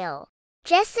veil.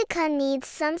 Jessica needs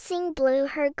something blue.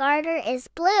 Her garter is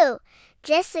blue.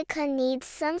 Jessica needs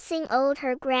something old.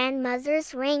 Her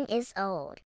grandmother's ring is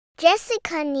old.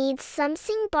 Jessica needs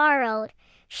something borrowed.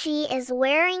 She is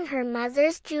wearing her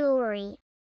mother's jewelry.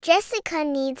 Jessica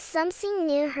needs something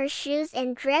new. Her shoes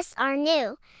and dress are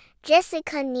new.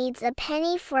 Jessica needs a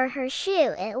penny for her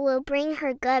shoe. It will bring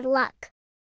her good luck.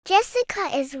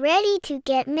 Jessica is ready to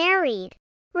get married.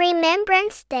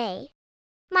 Remembrance Day.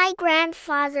 My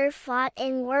grandfather fought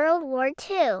in World War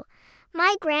II.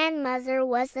 My grandmother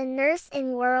was a nurse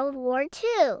in World War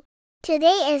II.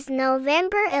 Today is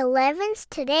November 11th.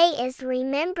 Today is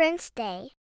Remembrance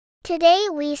Day. Today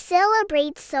we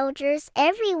celebrate soldiers.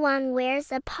 Everyone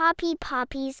wears a poppy.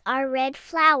 Poppies are red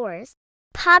flowers.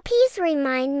 Poppies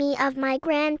remind me of my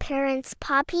grandparents.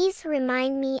 Poppies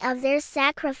remind me of their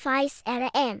sacrifice at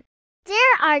a end.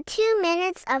 There are 2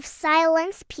 minutes of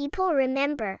silence. People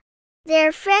remember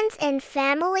their friends and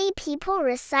family. People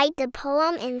recite the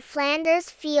poem in Flanders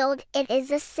Field. It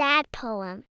is a sad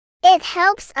poem. It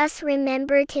helps us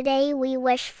remember. Today we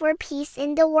wish for peace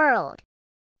in the world.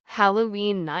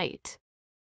 Halloween night.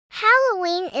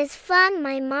 Halloween is fun.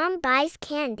 My mom buys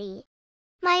candy.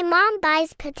 My mom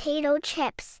buys potato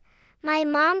chips. My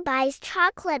mom buys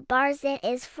chocolate bars. It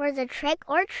is for the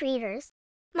trick-or-treaters.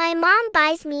 My mom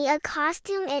buys me a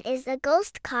costume. It is a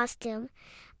ghost costume.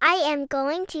 I am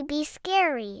going to be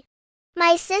scary.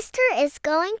 My sister is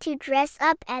going to dress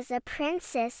up as a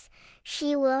princess.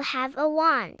 She will have a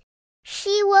wand.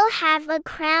 She will have a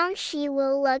crown. She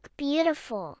will look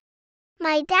beautiful.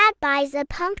 My dad buys a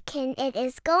pumpkin. It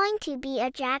is going to be a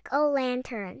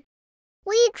jack-o'-lantern.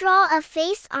 We draw a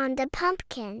face on the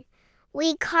pumpkin.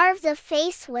 We carve the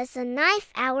face with a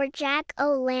knife. Our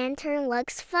jack-o'-lantern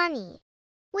looks funny.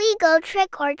 We go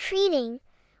trick-or-treating.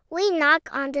 We knock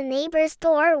on the neighbor's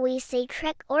door. We say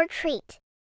trick or treat.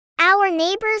 Our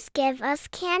neighbors give us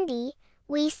candy.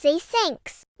 We say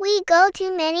thanks. We go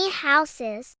to many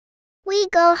houses. We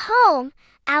go home.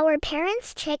 Our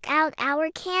parents check out our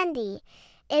candy.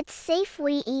 It's safe.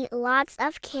 We eat lots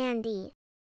of candy.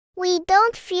 We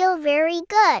don't feel very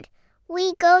good.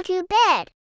 We go to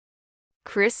bed.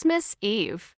 Christmas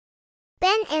Eve.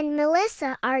 Ben and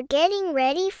Melissa are getting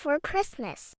ready for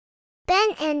Christmas.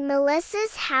 Ben and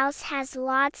Melissa's house has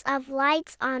lots of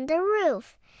lights on the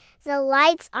roof. The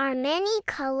lights are many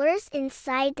colors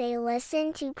inside. They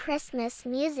listen to Christmas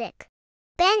music.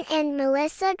 Ben and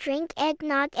Melissa drink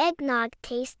eggnog. Eggnog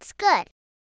tastes good.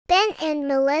 Ben and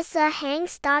Melissa hang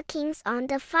stockings on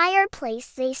the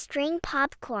fireplace. They string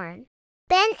popcorn.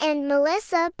 Ben and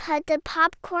Melissa put the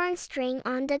popcorn string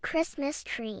on the Christmas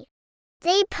tree.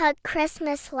 They put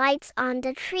Christmas lights on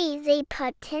the tree. They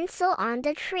put tinsel on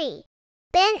the tree.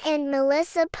 Ben and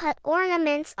Melissa put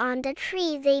ornaments on the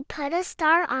tree. They put a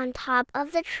star on top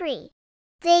of the tree.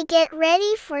 They get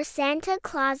ready for Santa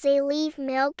Claus. They leave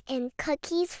milk and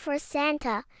cookies for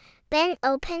Santa. Ben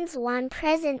opens one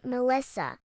present.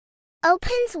 Melissa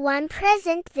opens one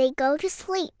present. They go to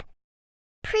sleep.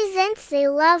 Presents. They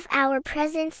love our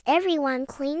presents. Everyone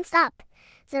cleans up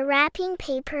the wrapping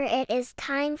paper. It is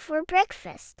time for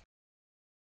breakfast.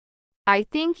 I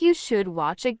think you should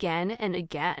watch again and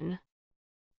again.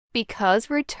 Because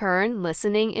return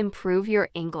listening improve your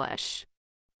English.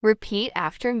 Repeat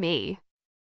after me.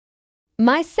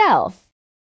 Myself.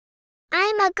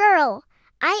 I'm a girl.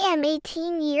 I am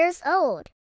 18 years old.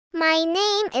 My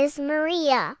name is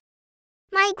Maria.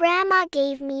 My grandma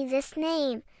gave me this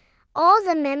name. All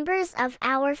the members of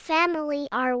our family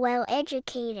are well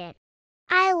educated.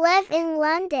 I live in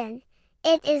London.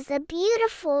 It is a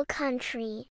beautiful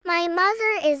country. My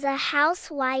mother is a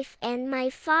housewife and my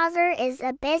father is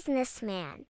a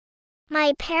businessman.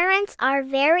 My parents are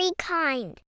very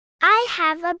kind. I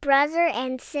have a brother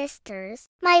and sisters.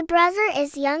 My brother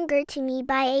is younger to me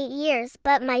by 8 years,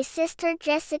 but my sister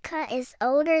Jessica is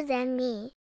older than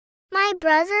me. My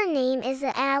brother's name is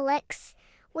Alex.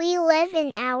 We live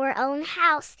in our own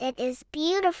house. It is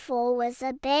beautiful with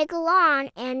a big lawn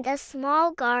and a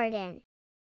small garden.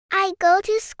 I go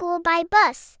to school by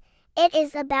bus. It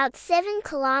is about 7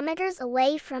 kilometers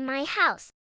away from my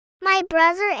house. My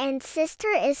brother and sister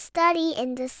is study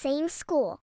in the same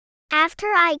school. After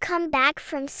I come back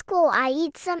from school, I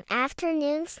eat some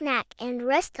afternoon snack and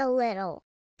rest a little.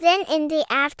 Then in the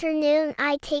afternoon,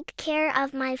 I take care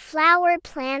of my flower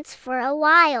plants for a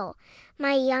while.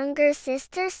 My younger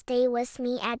sister stays with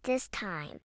me at this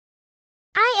time.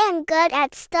 I am good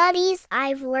at studies.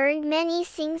 I've learned many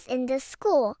things in the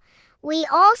school. We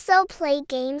also play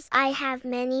games. I have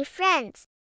many friends.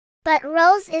 But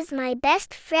Rose is my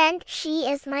best friend. She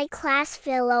is my class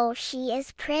fellow. She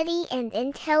is pretty and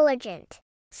intelligent.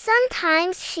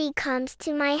 Sometimes she comes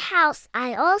to my house.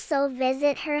 I also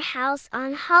visit her house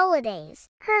on holidays.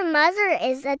 Her mother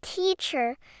is a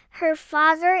teacher. Her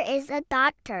father is a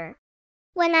doctor.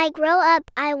 When I grow up,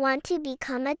 I want to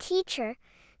become a teacher.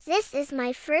 This is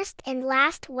my first and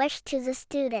last wish to the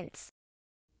students.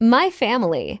 My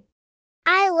family.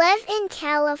 I live in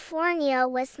California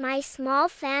with my small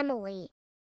family.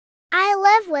 I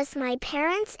live with my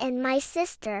parents and my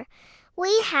sister.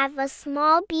 We have a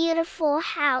small, beautiful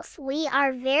house. We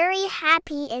are very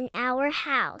happy in our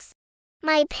house.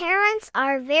 My parents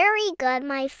are very good.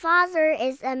 My father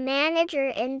is a manager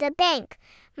in the bank.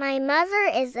 My mother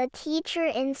is a teacher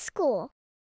in school.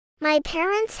 My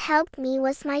parents help me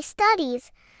with my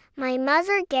studies. My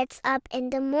mother gets up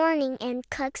in the morning and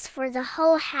cooks for the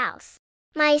whole house.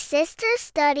 My sister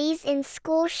studies in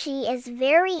school. She is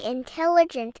very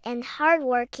intelligent and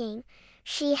hardworking.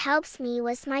 She helps me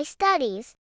with my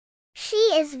studies. She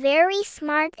is very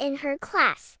smart in her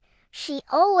class. She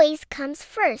always comes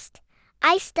first.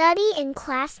 I study in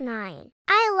class 9.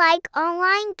 I like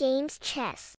online games,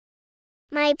 chess.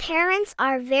 My parents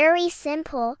are very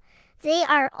simple. They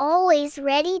are always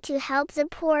ready to help the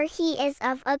poor. He is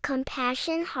of a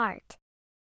compassion heart.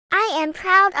 I am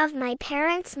proud of my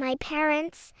parents. My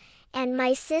parents and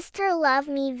my sister love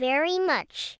me very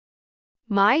much.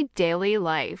 My daily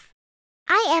life.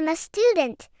 I am a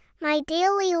student. My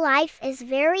daily life is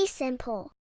very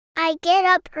simple. I get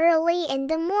up early in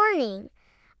the morning.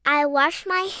 I wash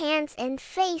my hands and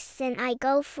face and I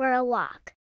go for a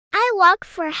walk. I walk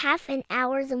for half an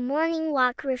hour. The morning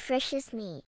walk refreshes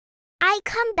me. I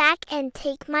come back and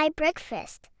take my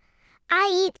breakfast. I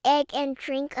eat egg and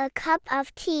drink a cup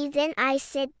of tea. Then I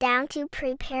sit down to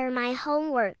prepare my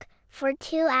homework for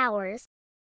 2 hours.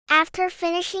 After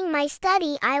finishing my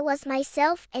study, I was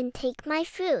myself and take my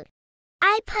food.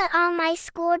 I put on my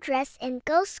school dress and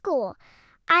go school.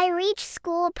 I reach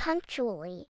school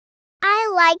punctually. I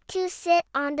like to sit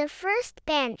on the first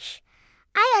bench.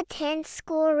 I attend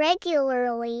school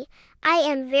regularly. I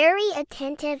am very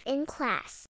attentive in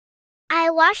class. I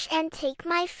wash and take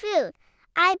my food.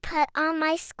 I put on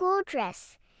my school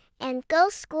dress and go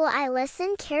school. I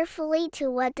listen carefully to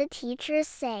what the teachers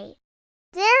say.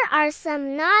 There are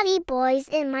some naughty boys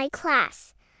in my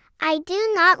class. I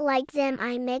do not like them.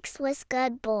 I mix with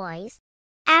good boys.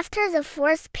 After the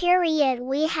fourth period,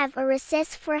 we have a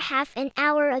recess for half an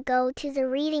hour. I go to the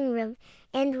reading room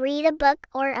and read a book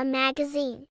or a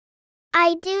magazine.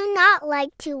 I do not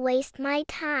like to waste my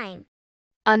time.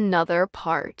 Another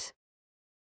part.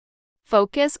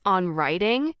 Focus on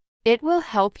writing. It will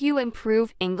help you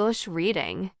improve English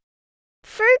reading.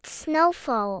 First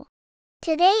snowfall.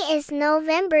 Today is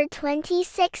November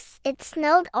 26th. It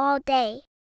snowed all day.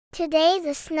 Today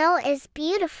the snow is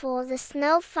beautiful. The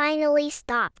snow finally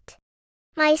stopped.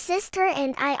 My sister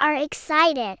and I are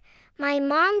excited. My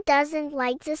mom doesn't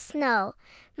like the snow.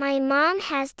 My mom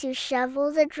has to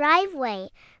shovel the driveway.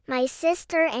 My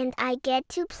sister and I get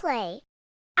to play.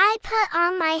 I put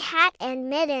on my hat and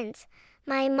mittens.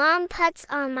 My mom puts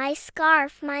on my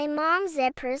scarf. My mom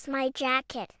zippers my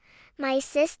jacket. My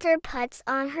sister puts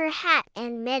on her hat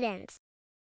and mittens.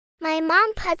 My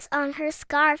mom puts on her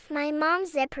scarf. My mom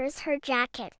zippers her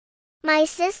jacket. My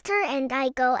sister and I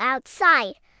go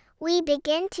outside. We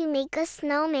begin to make a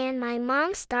snowman. My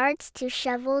mom starts to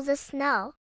shovel the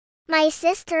snow. My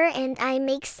sister and I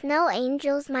make snow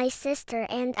angels. My sister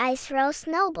and I throw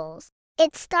snowballs.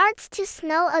 It starts to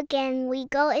snow again. We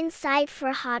go inside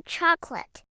for hot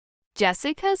chocolate.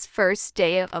 Jessica's first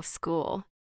day of school.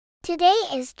 Today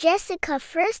is Jessica's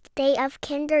first day of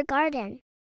kindergarten.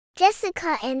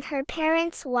 Jessica and her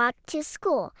parents walk to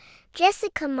school.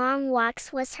 Jessica's mom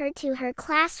walks with her to her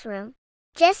classroom.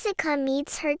 Jessica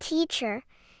meets her teacher.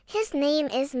 His name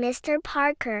is Mr.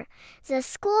 Parker. The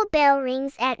school bell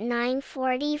rings at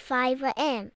 9:45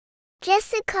 a.m.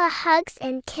 Jessica hugs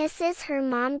and kisses her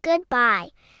mom goodbye.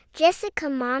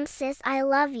 Jessica's mom says, "I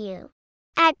love you."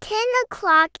 At 10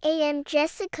 o'clock a.m.,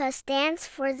 Jessica stands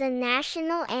for the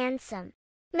national anthem.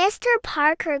 Mr.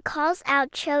 Parker calls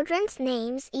out children's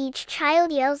names. Each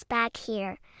child yells back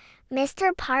here.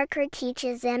 Mr. Parker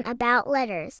teaches them about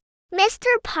letters.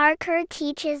 Mr. Parker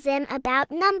teaches them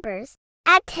about numbers.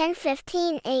 At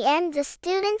 10:15 a.m., the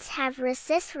students have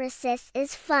recess. Recess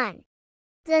is fun.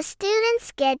 The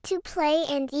students get to play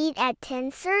and eat at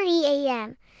 10:30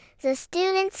 a.m. The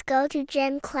students go to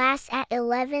gym class at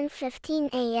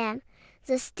 11:15 a.m.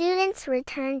 The students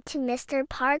return to Mr.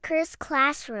 Parker's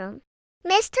classroom.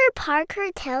 Mr. Parker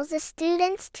tells the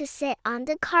students to sit on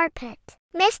the carpet.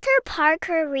 Mr.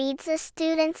 Parker reads the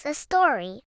students a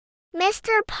story.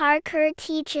 Mr. Parker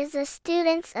teaches the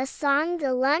students a song.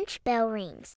 The lunch bell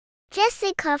rings.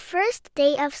 Jessica, first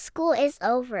day of school is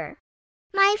over.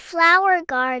 My flower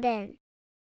garden.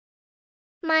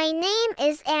 My name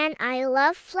is Anne. I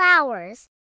love flowers.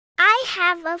 I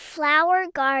have a flower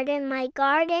garden. My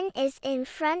garden is in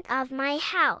front of my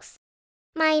house.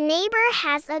 My neighbor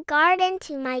has a garden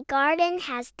too. My garden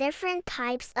has different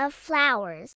types of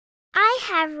flowers. I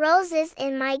have roses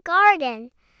in my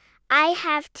garden. I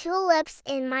have tulips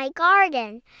in my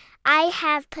garden. I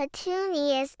have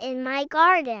petunias in my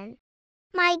garden.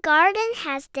 My garden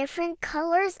has different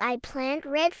colors. I plant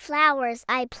red flowers.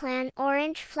 I plant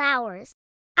orange flowers.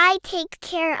 I take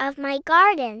care of my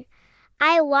garden.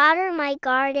 I water my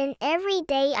garden every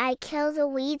day. I kill the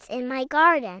weeds in my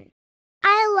garden.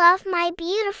 I love my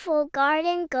beautiful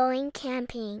garden. Going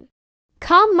camping.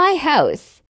 Come my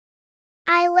house.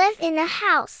 I live in a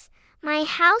house. My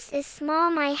house is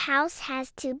small. My house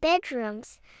has 2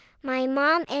 bedrooms. My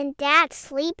mom and dad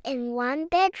sleep in 1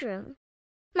 bedroom.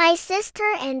 My sister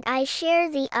and I share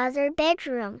the other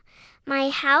bedroom. My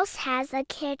house has a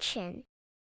kitchen.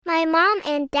 My mom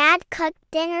and dad cook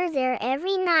dinner there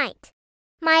every night.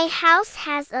 My house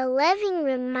has a living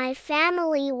room. My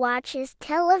family watches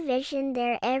television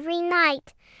there every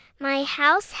night. My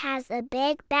house has a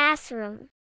big bathroom.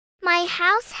 My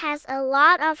house has a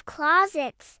lot of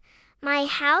closets. My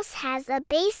house has a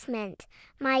basement.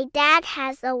 My dad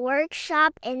has a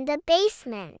workshop in the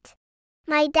basement.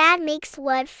 My dad makes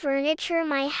wood furniture.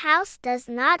 My house does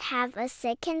not have a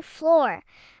second floor.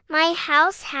 My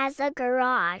house has a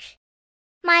garage.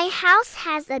 My house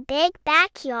has a big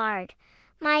backyard.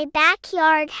 My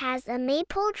backyard has a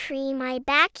maple tree. My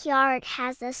backyard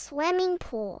has a swimming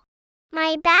pool.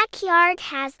 My backyard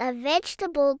has a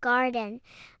vegetable garden.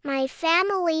 My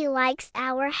family likes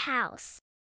our house.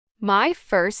 My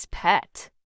first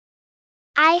pet.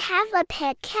 I have a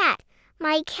pet cat.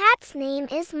 My cat's name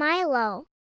is Milo.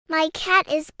 My cat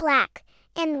is black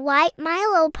and white.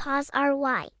 Milo paws are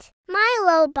white.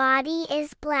 Milo body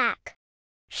is black.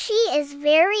 She is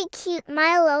very cute.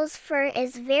 Milo's fur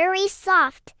is very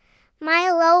soft.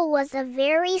 Milo was a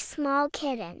very small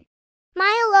kitten.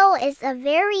 Milo is a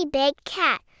very big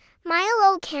cat.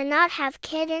 Milo cannot have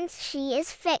kittens. She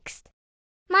is fixed.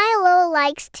 Milo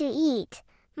likes to eat.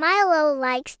 Milo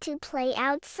likes to play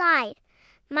outside.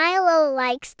 Milo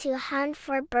likes to hunt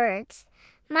for birds.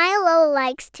 Milo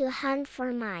likes to hunt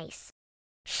for mice.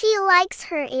 She likes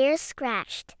her ears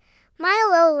scratched.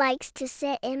 Milo likes to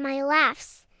sit in my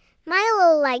laps.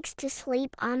 Milo likes to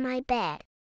sleep on my bed.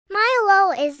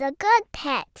 Milo is a good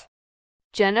pet.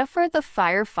 Jennifer the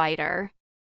firefighter.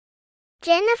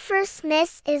 Jennifer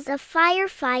Smith is a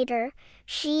firefighter.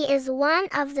 She is one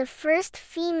of the first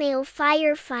female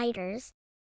firefighters.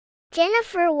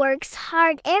 Jennifer works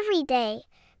hard every day.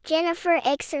 Jennifer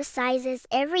exercises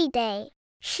every day.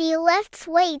 She lifts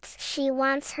weights. She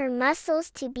wants her muscles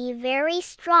to be very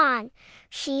strong.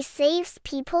 She saves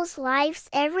people's lives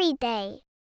every day.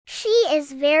 She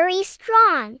is very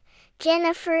strong.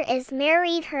 Jennifer is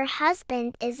married. Her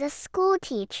husband is a school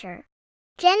teacher.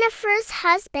 Jennifer's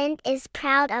husband is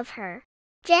proud of her.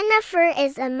 Jennifer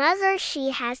is a mother.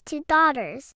 She has 2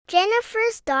 daughters.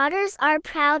 Jennifer's daughters are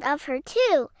proud of her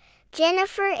too.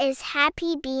 Jennifer is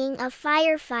happy being a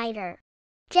firefighter.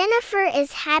 Jennifer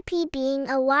is happy being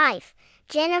a wife.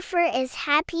 Jennifer is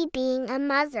happy being a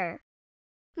mother.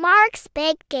 Mark's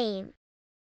big game.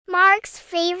 Mark's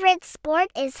favorite sport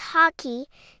is hockey.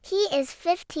 He is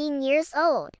 15 years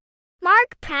old.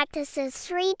 Mark practices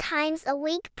 3 times a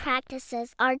week.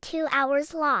 Practices are 2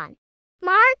 hours long.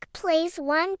 Mark plays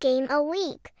 1 game a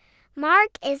week.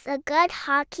 Mark is a good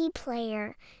hockey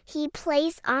player. He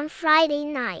plays on Friday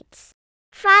nights.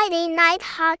 Friday night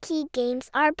hockey games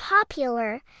are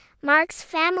popular. Mark's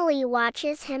family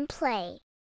watches him play.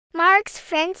 Mark's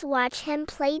friends watch him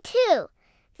play too.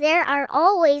 There are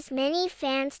always many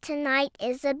fans. Tonight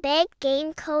is a big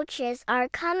game. Coaches are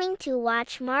coming to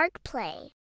watch Mark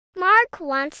play. Mark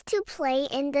wants to play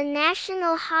in the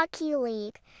National Hockey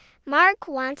League. Mark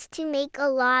wants to make a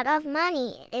lot of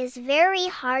money. It is very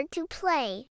hard to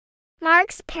play.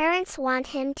 Mark's parents want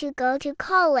him to go to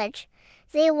college.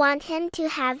 They want him to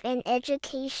have an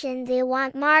education. They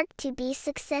want Mark to be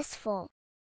successful.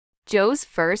 Joe's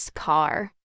first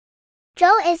car.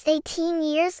 Joe is 18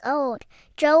 years old.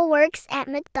 Joe works at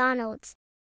McDonald's.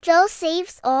 Joe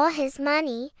saves all his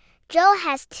money. Joe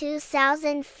has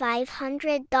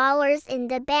 $2,500 in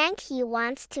the bank. He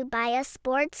wants to buy a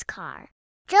sports car.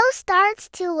 Joe starts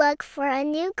to look for a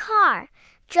new car.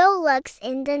 Joe looks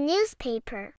in the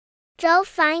newspaper. Joe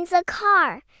finds a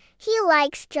car. He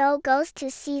likes. Joe goes to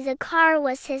see the car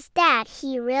with his dad.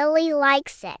 He really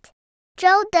likes it.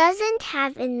 Joe doesn't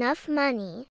have enough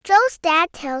money. Joe's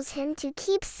dad tells him to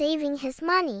keep saving his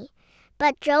money,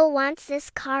 but Joe wants this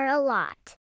car a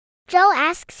lot. Joe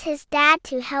asks his dad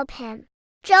to help him.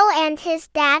 Joe and his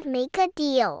dad make a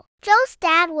deal. Joe's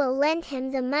dad will lend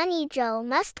him the money. Joe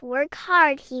must work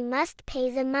hard. He must pay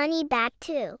the money back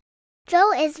too.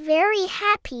 Joe is very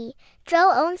happy.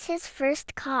 Joe owns his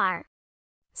first car.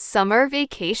 Summer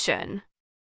vacation.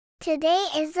 Today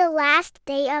is the last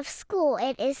day of school.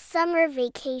 It is summer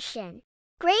vacation.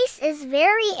 Grace is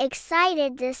very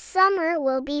excited. This summer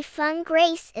will be fun.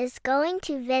 Grace is going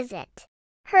to visit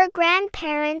her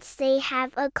grandparents. They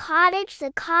have a cottage.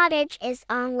 The cottage is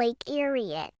on Lake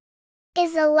Erie. It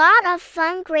is a lot of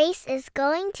fun. Grace is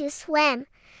going to swim.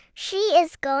 She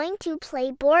is going to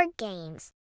play board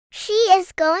games. She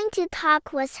is going to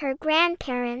talk with her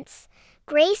grandparents.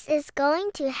 Grace is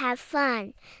going to have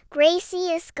fun. Gracie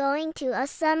is going to a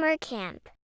summer camp.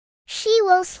 She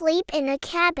will sleep in a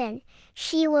cabin.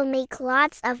 She will make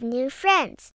lots of new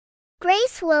friends.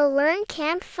 Grace will learn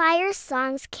campfire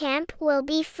songs. Camp will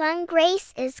be fun.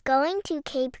 Grace is going to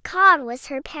Cape Cod with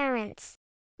her parents.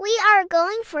 We are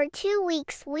going for 2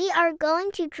 weeks. We are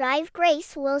going to drive.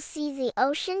 Grace will see the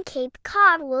ocean. Cape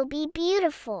Cod will be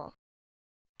beautiful.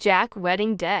 Jack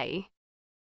wedding day.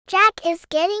 Jack is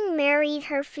getting married.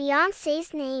 Her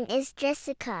fiancé's name is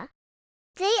Jessica.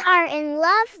 They are in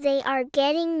love. They are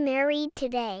getting married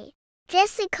today.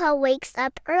 Jessica wakes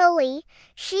up early.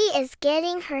 She is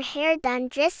getting her hair done.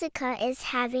 Jessica is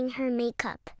having her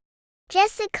makeup.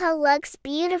 Jessica looks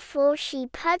beautiful. She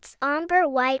puts on her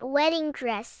white wedding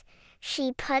dress.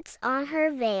 She puts on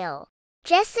her veil.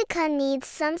 Jessica needs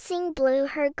something blue.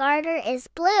 Her garter is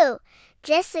blue.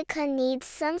 Jessica needs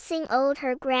something old.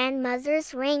 Her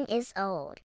grandmother's ring is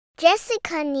old.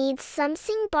 Jessica needs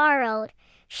something borrowed.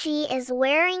 She is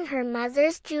wearing her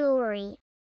mother's jewelry.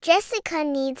 Jessica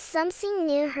needs something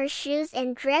new. Her shoes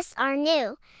and dress are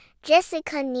new.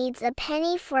 Jessica needs a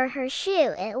penny for her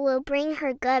shoe. It will bring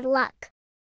her good luck.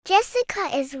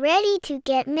 Jessica is ready to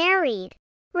get married.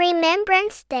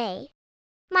 Remembrance Day.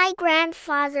 My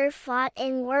grandfather fought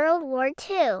in World War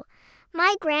II.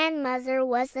 My grandmother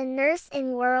was a nurse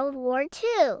in World War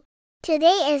II.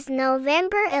 Today is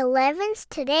November 11th.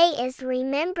 Today is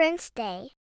Remembrance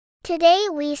Day. Today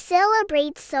we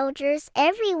celebrate soldiers.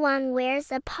 Everyone wears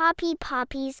a poppy.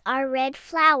 Poppies are red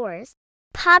flowers.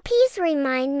 Poppies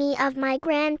remind me of my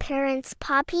grandparents.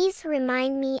 Poppies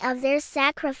remind me of their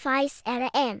sacrifice at a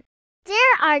end.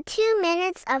 There are 2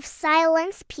 minutes of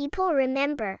silence. People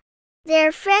remember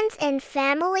their friends and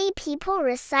family. People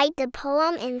recite the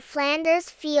poem in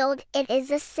Flanders Field. It is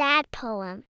a sad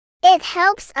poem. It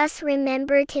helps us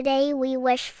remember. Today we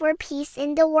wish for peace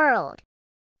in the world.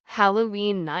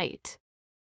 Halloween night.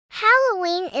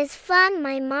 Halloween is fun.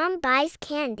 My mom buys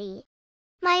candy.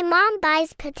 My mom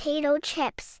buys potato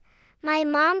chips. My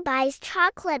mom buys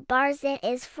chocolate bars. It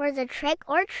is for the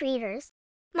trick-or-treaters.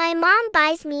 My mom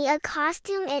buys me a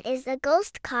costume. It is a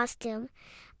ghost costume.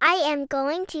 I am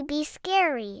going to be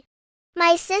scary.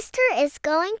 My sister is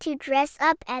going to dress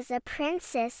up as a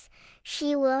princess.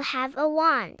 She will have a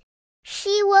wand.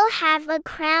 She will have a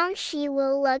crown. She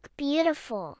will look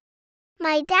beautiful.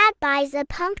 My dad buys a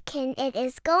pumpkin. It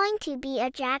is going to be a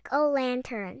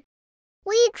jack-o'-lantern.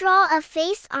 We draw a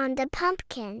face on the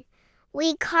pumpkin.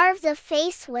 We carve the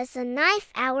face with a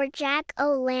knife. Our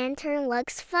jack-o'-lantern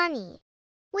looks funny.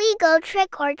 We go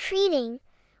trick-or-treating.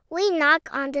 We knock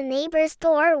on the neighbor's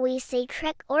door. We say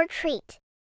trick or treat.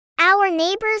 Our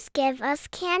neighbors give us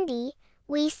candy.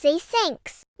 We say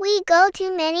thanks. We go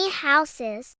to many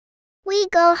houses. We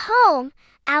go home.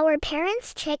 Our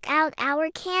parents check out our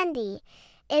candy.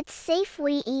 It's safe.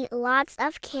 We eat lots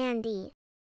of candy.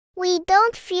 We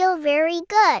don't feel very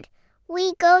good.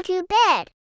 We go to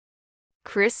bed.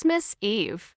 Christmas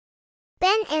Eve.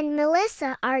 Ben and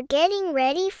Melissa are getting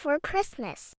ready for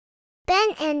Christmas.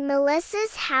 Ben and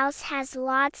Melissa's house has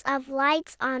lots of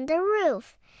lights on the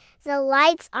roof. The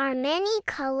lights are many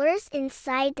colors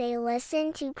inside. They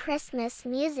listen to Christmas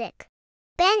music.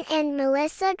 Ben and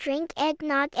Melissa drink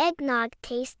eggnog. Eggnog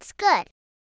tastes good.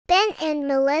 Ben and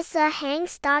Melissa hang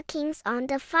stockings on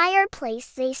the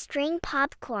fireplace. They string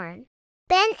popcorn.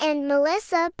 Ben and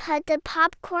Melissa put the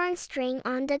popcorn string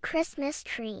on the Christmas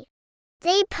tree.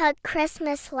 They put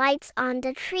Christmas lights on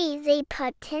the tree. They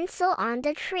put tinsel on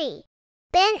the tree.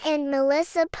 Ben and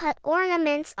Melissa put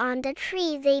ornaments on the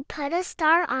tree. They put a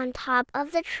star on top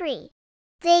of the tree.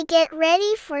 They get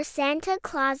ready for Santa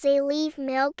Claus. They leave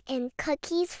milk and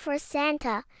cookies for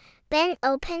Santa. Ben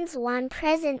opens one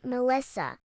present.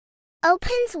 Melissa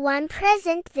opens one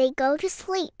present. They go to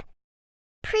sleep.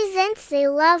 Presents. They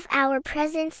love our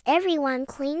presents. Everyone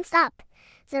cleans up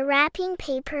the wrapping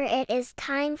paper. It is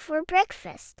time for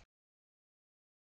breakfast.